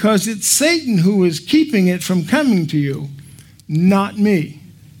 because it's Satan who is keeping it from coming to you, not me.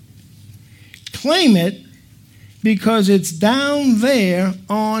 Claim it because it's down there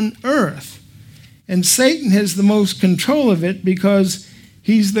on earth. And Satan has the most control of it because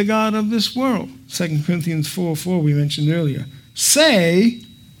he's the god of this world. 2 Corinthians 4:4 we mentioned earlier. Say,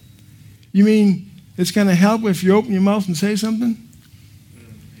 you mean it's going to help if you open your mouth and say something?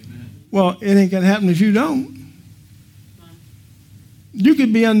 Amen. Well, it ain't going to happen if you don't. You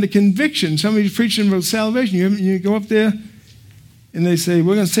could be under conviction. Somebody's preaching about salvation. You go up there and they say,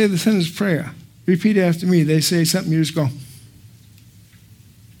 we're going to say the sinner's prayer. Repeat after me. They say something, you just go.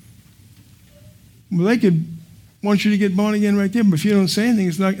 Well, they could want you to get born again right there, but if you don't say anything,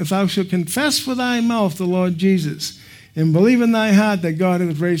 it's not, if thou shalt confess with thy mouth the Lord Jesus, and believe in thy heart that God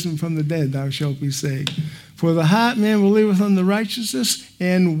hath raised him from the dead, thou shalt be saved. For the heart man believeth on the righteousness,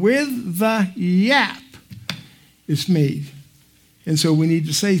 and with the yap it's made. And so we need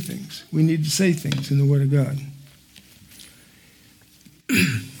to say things. We need to say things in the Word of God.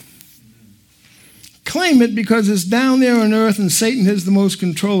 Claim it because it's down there on earth and Satan has the most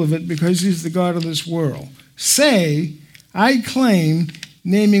control of it because he's the god of this world. Say, I claim,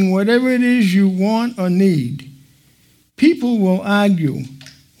 naming whatever it is you want or need. People will argue,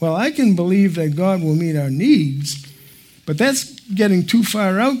 well, I can believe that God will meet our needs, but that's getting too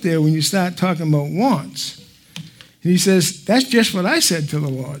far out there when you start talking about wants. And he says, that's just what I said to the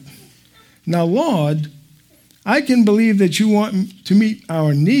Lord. Now, Lord, I can believe that you want to meet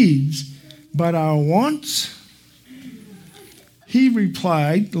our needs, but our wants? He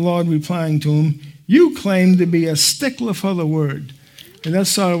replied, the Lord replying to him, you claim to be a stickler for the word. And that's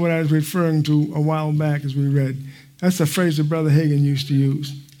sort of what I was referring to a while back as we read. That's the phrase that Brother Hagin used to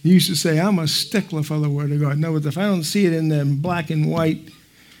use. He used to say, I'm a stickler for the word of God. In other words, if I don't see it in there in black and white,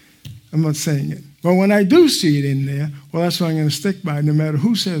 I'm not saying it. But when I do see it in there, well, that's what I'm going to stick by, no matter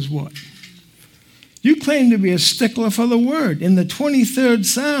who says what. You claim to be a stickler for the word. In the 23rd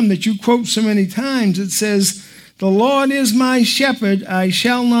Psalm that you quote so many times, it says, "The Lord is my shepherd, I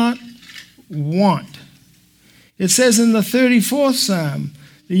shall not want." It says in the 34th Psalm,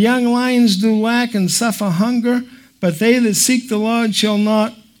 "The young lions do lack and suffer hunger, but they that seek the Lord shall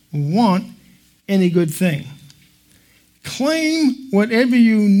not want any good thing." Claim whatever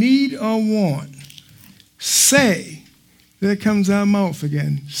you need or want. Say, there comes our mouth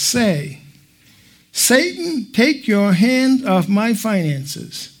again, say, "Satan, take your hand off my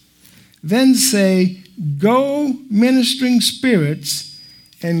finances." Then say, "Go, ministering spirits,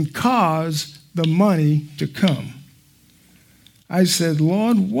 and cause the money to come." I said,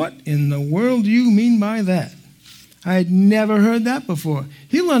 "Lord, what in the world do you mean by that?" I had never heard that before.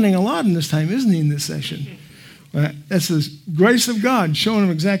 He's learning a lot in this time, isn't he, in this session? That's the grace of God showing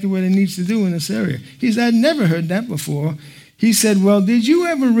him exactly what he needs to do in this area. He said, "I'd never heard that before." He said, "Well, did you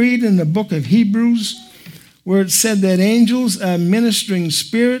ever read in the book of Hebrews where it said that angels are ministering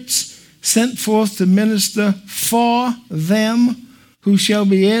spirits sent forth to minister for them who shall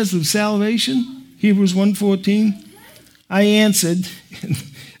be heirs of salvation?" Hebrews 1:14. I answered,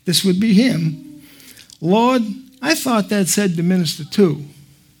 this would be him, "Lord, I thought that said to minister to."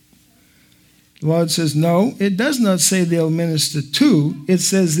 The Lord says, "No, it does not say they'll minister to. It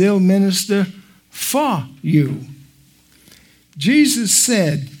says they'll minister for you." Jesus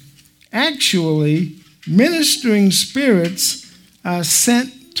said, actually, ministering spirits are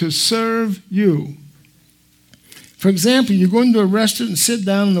sent to serve you. For example, you go into a restaurant and sit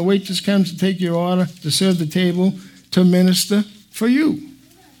down and the waitress comes to take your order, to serve the table, to minister for you.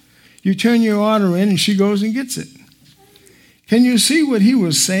 You turn your order in and she goes and gets it. Can you see what he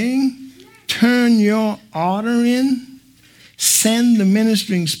was saying? Turn your order in. Send the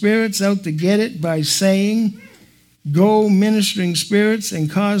ministering spirits out to get it by saying, "Go, ministering spirits,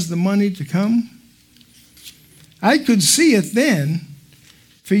 and cause the money to come." I could see it then.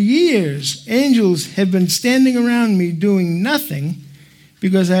 For years, angels have been standing around me doing nothing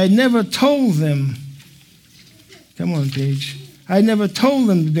because I had never told them. Come on, Paige. I had never told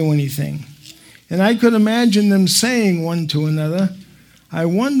them to do anything. And I could imagine them saying one to another, "I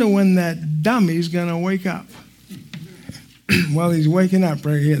wonder when that dummy's going to wake up." Well, he's waking up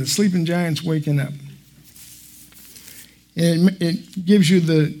right here. The sleeping giant's waking up. And it gives you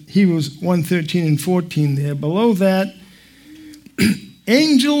the Hebrews 1:13 and 14 there. Below that,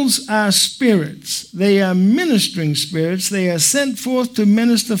 angels are spirits. They are ministering spirits. They are sent forth to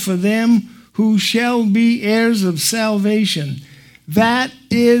minister for them who shall be heirs of salvation. That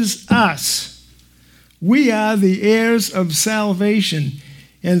is us. We are the heirs of salvation.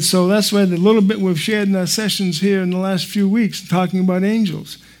 And so that's why the little bit we've shared in our sessions here in the last few weeks talking about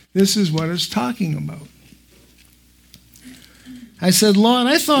angels. This is what it's talking about. I said, "Lord,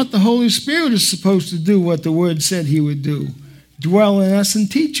 I thought the Holy Spirit is supposed to do what the Word said he would do, dwell in us and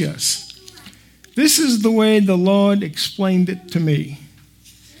teach us." This is the way the Lord explained it to me.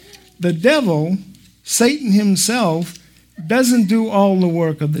 The devil, Satan himself, doesn't do all the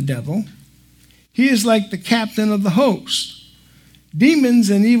work of the devil. He is like the captain of the host. Demons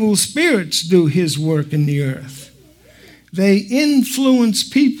and evil spirits do his work in the earth. They influence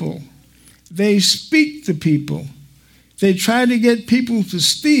people. They speak to people. They try to get people to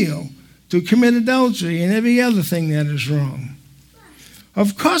steal, to commit adultery, and every other thing that is wrong.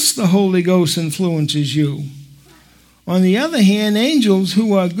 Of course the Holy Ghost influences you. On the other hand, angels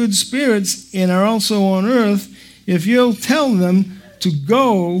who are good spirits and are also on earth, if you'll tell them to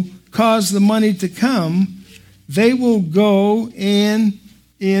go, cause the money to come, they will go and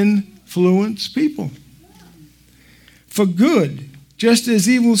influence people for good, just as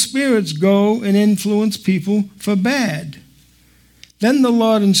evil spirits go and influence people for bad. Then the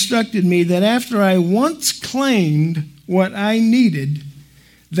Lord instructed me that after I once claimed what I needed,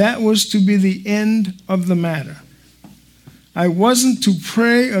 that was to be the end of the matter. I wasn't to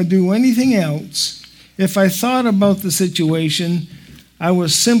pray or do anything else. If I thought about the situation, I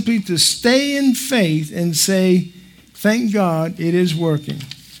was simply to stay in faith and say, "Thank God it is working."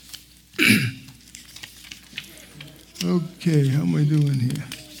 Okay, how am I doing here?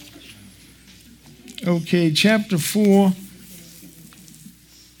 Okay, chapter 4.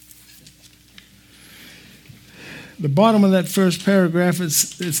 The bottom of that first paragraph, it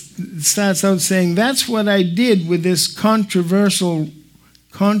starts out saying, "That's what I did with this controversial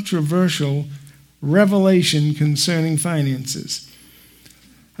revelation concerning finances.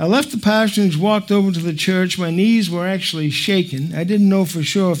 I left the parsonage, walked over to the church. My knees were actually shaking. I didn't know for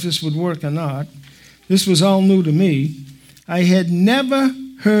sure if this would work or not. This was all new to me. I had never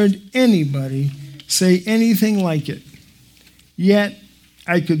heard anybody say anything like it. Yet,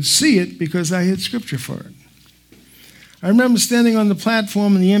 I could see it because I had scripture for it. I remember standing on the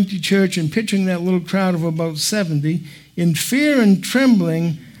platform in the empty church and picturing that little crowd of about 70. In fear and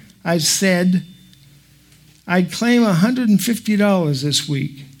trembling, I said, I'd claim $150 this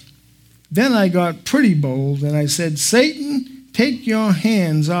week. Then I got pretty bold and I said, Satan, take your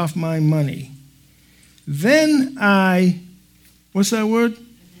hands off my money. Then what's that word?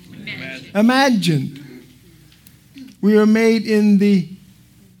 Imagined. We are made in the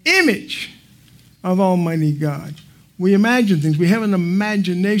image of Almighty God. We imagine things. We have an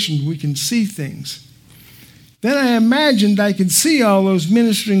imagination. We can see things. Then I imagined I could see all those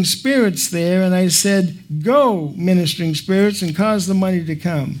ministering spirits there, and I said, go, ministering spirits, and cause the money to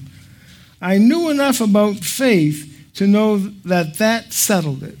come. I knew enough about faith to know that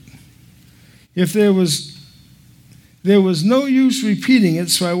settled it. If there was no use repeating it,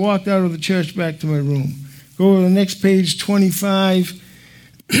 so I walked out of the church back to my room. Go to the next page, 25,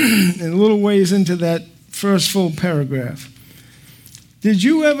 and a little ways into that first full paragraph. Did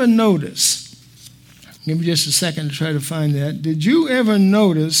you ever notice, give me just a second to try to find that. Did you ever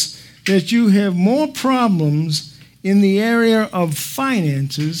notice that you have more problems in the area of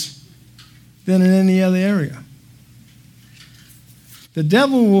finances than in any other area? The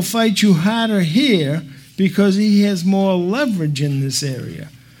devil will fight you harder here because he has more leverage in this area.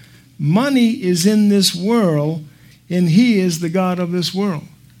 Money is in this world, and he is the God of this world.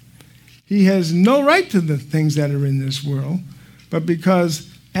 He has no right to the things that are in this world, but because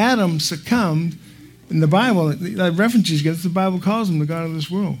Adam succumbed, in the Bible, that references against, the Bible calls him the God of this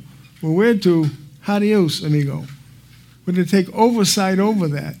world. Well, we're to adios, amigo. We're to take oversight over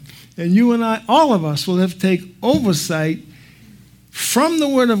that. And you and I, all of us, will have to take oversight from the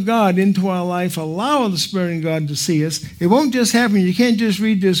Word of God into our life, allow the Spirit of God to see us. It won't just happen. You can't just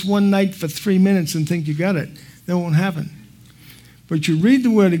read this one night for 3 minutes and think you got it. That won't happen. But you read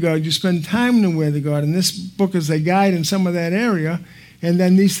the Word of God, you spend time in the Word of God, and this book is a guide in some of that area, and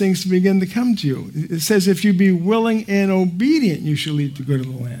then these things begin to come to you. It says, if you be willing and obedient, you shall eat the good of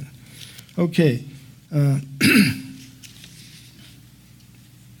the land. Okay.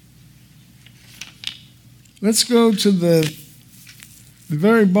 Let's go to the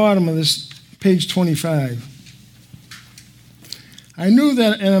very bottom of this, page 25. I knew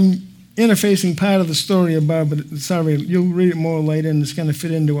that, and I'm interfacing part of the story above, but sorry, you'll read it more later, and it's going to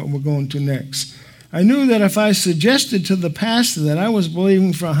fit into what we're going to next. I knew that if I suggested to the pastor that I was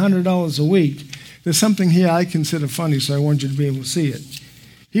believing for $100 a week, there's something here I consider funny, so I want you to be able to see it.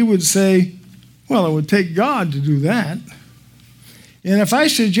 He would say, well, it would take God to do that. And if I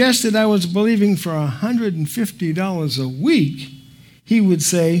suggested I was believing for $150 a week, he would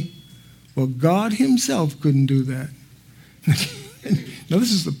say, well, God himself couldn't do that. Now,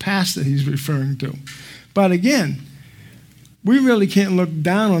 this is the pastor he's referring to. But again, we really can't look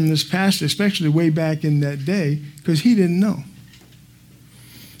down on this pastor, especially way back in that day, because he didn't know.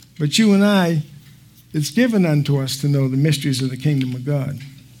 But you and I, it's given unto us to know the mysteries of the kingdom of God.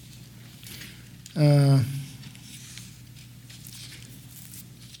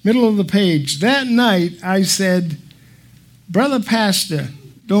 Middle of the page. That night, I said, Brother Pastor,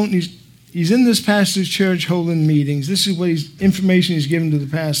 he's in this pastor's church holding meetings. This is what information he's given to the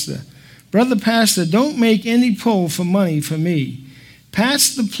pastor. Brother Pastor, don't make any pull for money for me.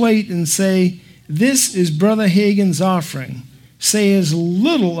 Pass the plate and say, this is Brother Hagin's offering. Say as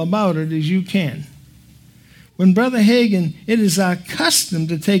little about it as you can. When Brother Hagin, it is our custom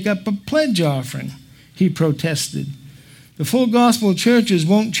to take up a pledge offering, he protested. The full gospel churches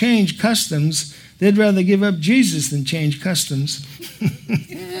won't change customs. They'd rather give up Jesus than change customs.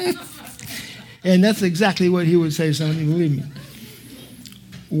 And that's exactly what he would say, somebody believe me.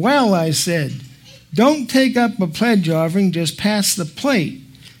 Well, I said, don't take up a pledge offering, just pass the plate.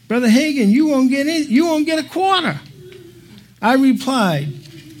 Brother Hagin, you won't get a quarter. I replied,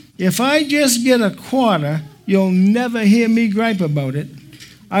 if I just get a quarter, you'll never hear me gripe about it.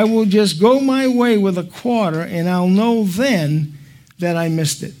 I will just go my way with a quarter, and I'll know then that I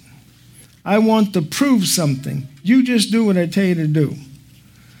missed it. I want to prove something. You just do what I tell you to do.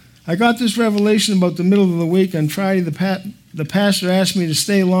 I got this revelation about the middle of the week. On Friday, the pastor asked me to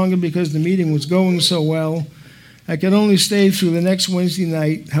stay longer because the meeting was going so well. I could only stay through the next Wednesday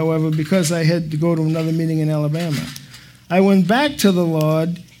night, however, because I had to go to another meeting in Alabama. I went back to the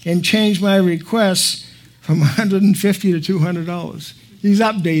Lord and changed my request from $150 to $200. He's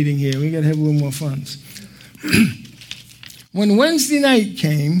updating here. We got to have a little more funds. When Wednesday night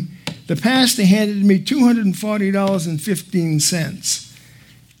came, the pastor handed me $240.15.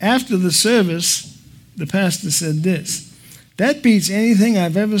 After the service, the pastor said this, That beats anything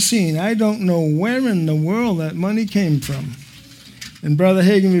I've ever seen. I don't know where in the world that money came from. And Brother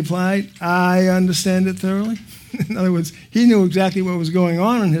Hagin replied, I understand it thoroughly. In other words, he knew exactly what was going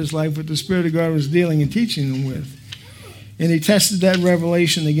on in his life, what the Spirit of God was dealing and teaching him with. And he tested that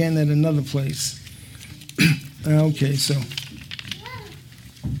revelation again at another place. Okay, so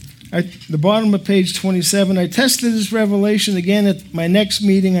at the bottom of page 27, I tested this revelation again at my next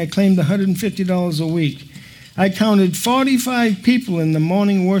meeting. I claimed $150 a week. I counted 45 people in the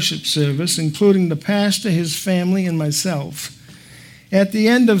morning worship service, including the pastor, his family, and myself. At the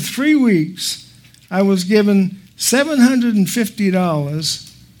end of 3 weeks, I was given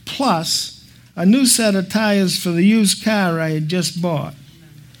 $750 plus a new set of tires for the used car I had just bought.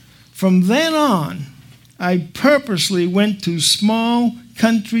 From then on, I purposely went to small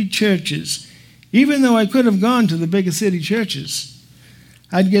country churches, even though I could have gone to the bigger city churches.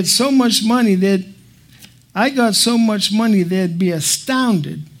 I got so much money they'd be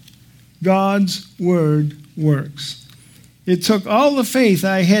astounded. God's word works. It took all the faith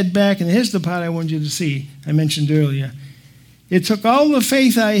I had back, and here's the part I want you to see, I mentioned earlier. It took all the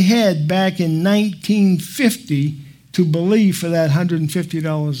faith I had back in 1950 to believe for that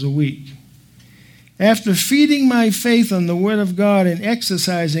 $150 a week. After feeding my faith on the Word of God and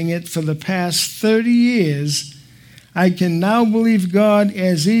exercising it for the past 30 years, I can now believe God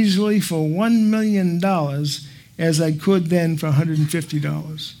as easily for $1 million as I could then for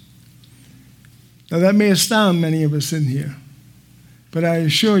 $150. Now, that may astound many of us in here, but I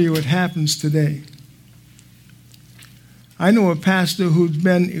assure you it happens today. I know a pastor who's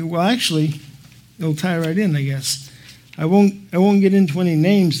been, well, actually, it'll tie right in, I guess. I won't get into any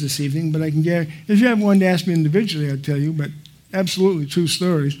names this evening, but I can guarantee, if you ever wanted to ask me individually, I'll tell you, but absolutely true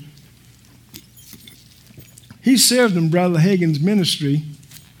stories. He served in Brother Hagin's ministry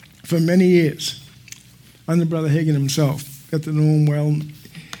for many years, under Brother Hagin himself. Got to know him well,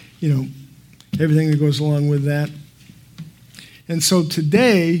 you know, everything that goes along with that. And so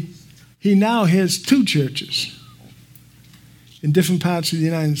today, he now has 2 churches in different parts of the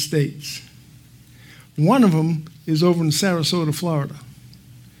United States. One of them is over in Sarasota, Florida.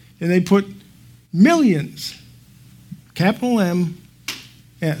 And they put millions, capital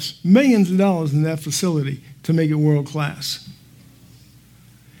M-S, millions of dollars in that facility to make it world class.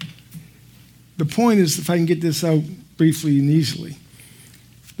 The point is, if I can get this out briefly and easily,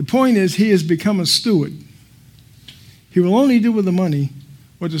 the point is he has become a steward. He will only do with the money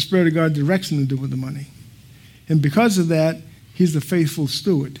what the Spirit of God directs him to do with the money. And because of that, he's a faithful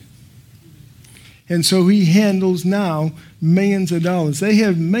steward. And so he handles now millions of dollars. They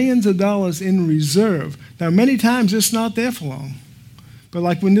have millions of dollars in reserve. Now, many times it's not there for long. But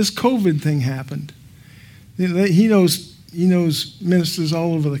like when this COVID thing happened, he knows ministers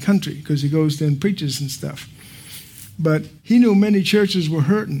all over the country because he goes there and preaches and stuff. But he knew many churches were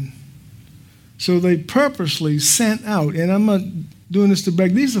hurting. So they purposely sent out, and I'm not doing this to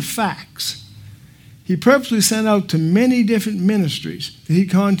brag, these are facts. He purposely sent out to many different ministries that he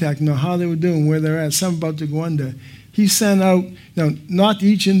contacted, know how they were doing, where they're at, some about to go under. He sent out, not to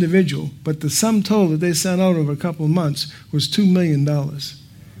each individual, but the sum total that they sent out over a couple of months was $2 million.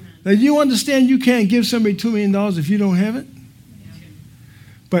 Now, do you understand you can't give somebody $2 million if you don't have it?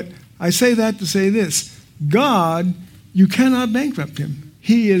 But I say that to say this. God, you cannot bankrupt him.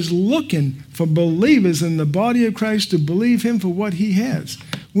 He is looking for believers in the body of Christ to believe him for what he has.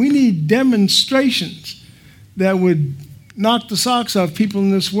 We need demonstrations that would knock the socks off people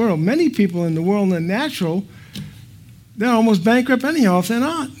in this world. Many people in the world in the natural, they're almost bankrupt anyhow if they're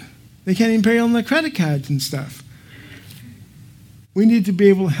not. They can't even pay on their credit cards and stuff. We need to be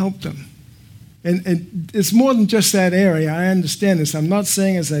able to help them. And it's more than just that area. I understand this. I'm not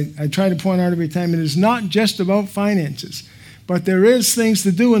saying, as I try to point out every time, it is not just about finances. But there is things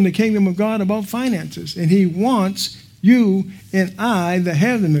to do in the kingdom of God about finances. And he wants you and I to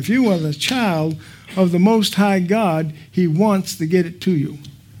have them. If you are the child of the Most High God, he wants to get it to you.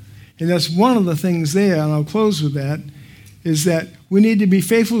 And that's one of the things there, and I'll close with that, is that we need to be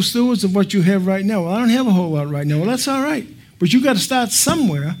faithful stewards of what you have right now. Well, I don't have a whole lot right now. Well, that's all right. But you got to start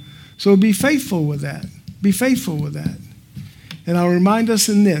somewhere, so be faithful with that. Be faithful with that. And I'll remind us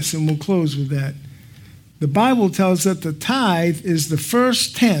in this, and we'll close with that. The Bible tells that the tithe is the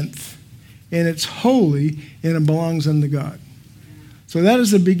first tenth, and it's holy, and it belongs unto God. So that is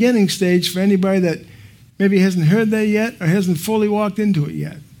the beginning stage for anybody that maybe hasn't heard that yet or hasn't fully walked into it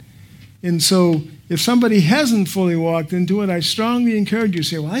yet. And so if somebody hasn't fully walked into it, I strongly encourage you to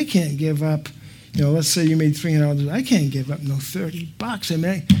say, well, I can't give up, let's say you made $300. I can't give up no $30. I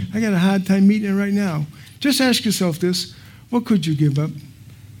mean, I got a hard time meeting it right now. Just ask yourself this, what could you give up?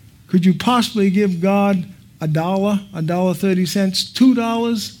 Could you possibly give God $1, $1.30,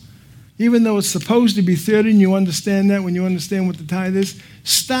 $2, even though it's supposed to be 30, and you understand that when you understand what the tithe is,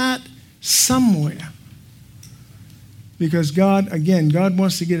 start somewhere. Because God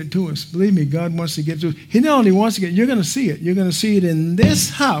wants to get it to us. Believe me, God wants to get it to us. He not only wants to get it, you're going to see it. You're going to see it in this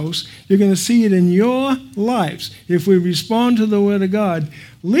house. You're going to see it in your lives. If we respond to the Word of God,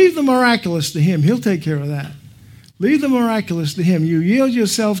 leave the miraculous to Him. He'll take care of that. Leave the miraculous to Him. You yield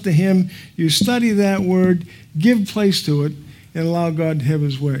yourself to Him. You study that Word. Give place to it. And allow God to have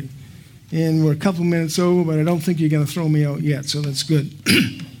His way. And we're a couple minutes over, but I don't think you're going to throw me out yet, so that's good.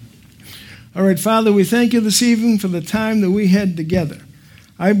 All right, Father, we thank you this evening for the time that we had together.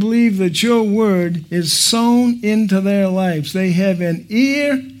 I believe that your word is sown into their lives. They have an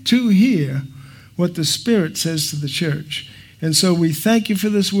ear to hear what the Spirit says to the church. And so we thank you for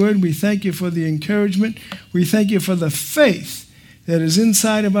this word. We thank you for the encouragement. We thank you for the faith that is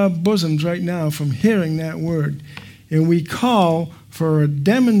inside of our bosoms right now from hearing that word. And we call for a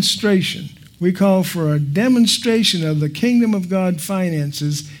demonstration. We call for a demonstration of the kingdom of God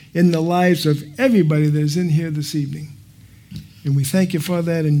finances in the lives of everybody that is in here this evening. And we thank you for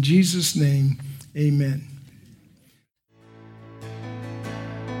that in Jesus' name. Amen.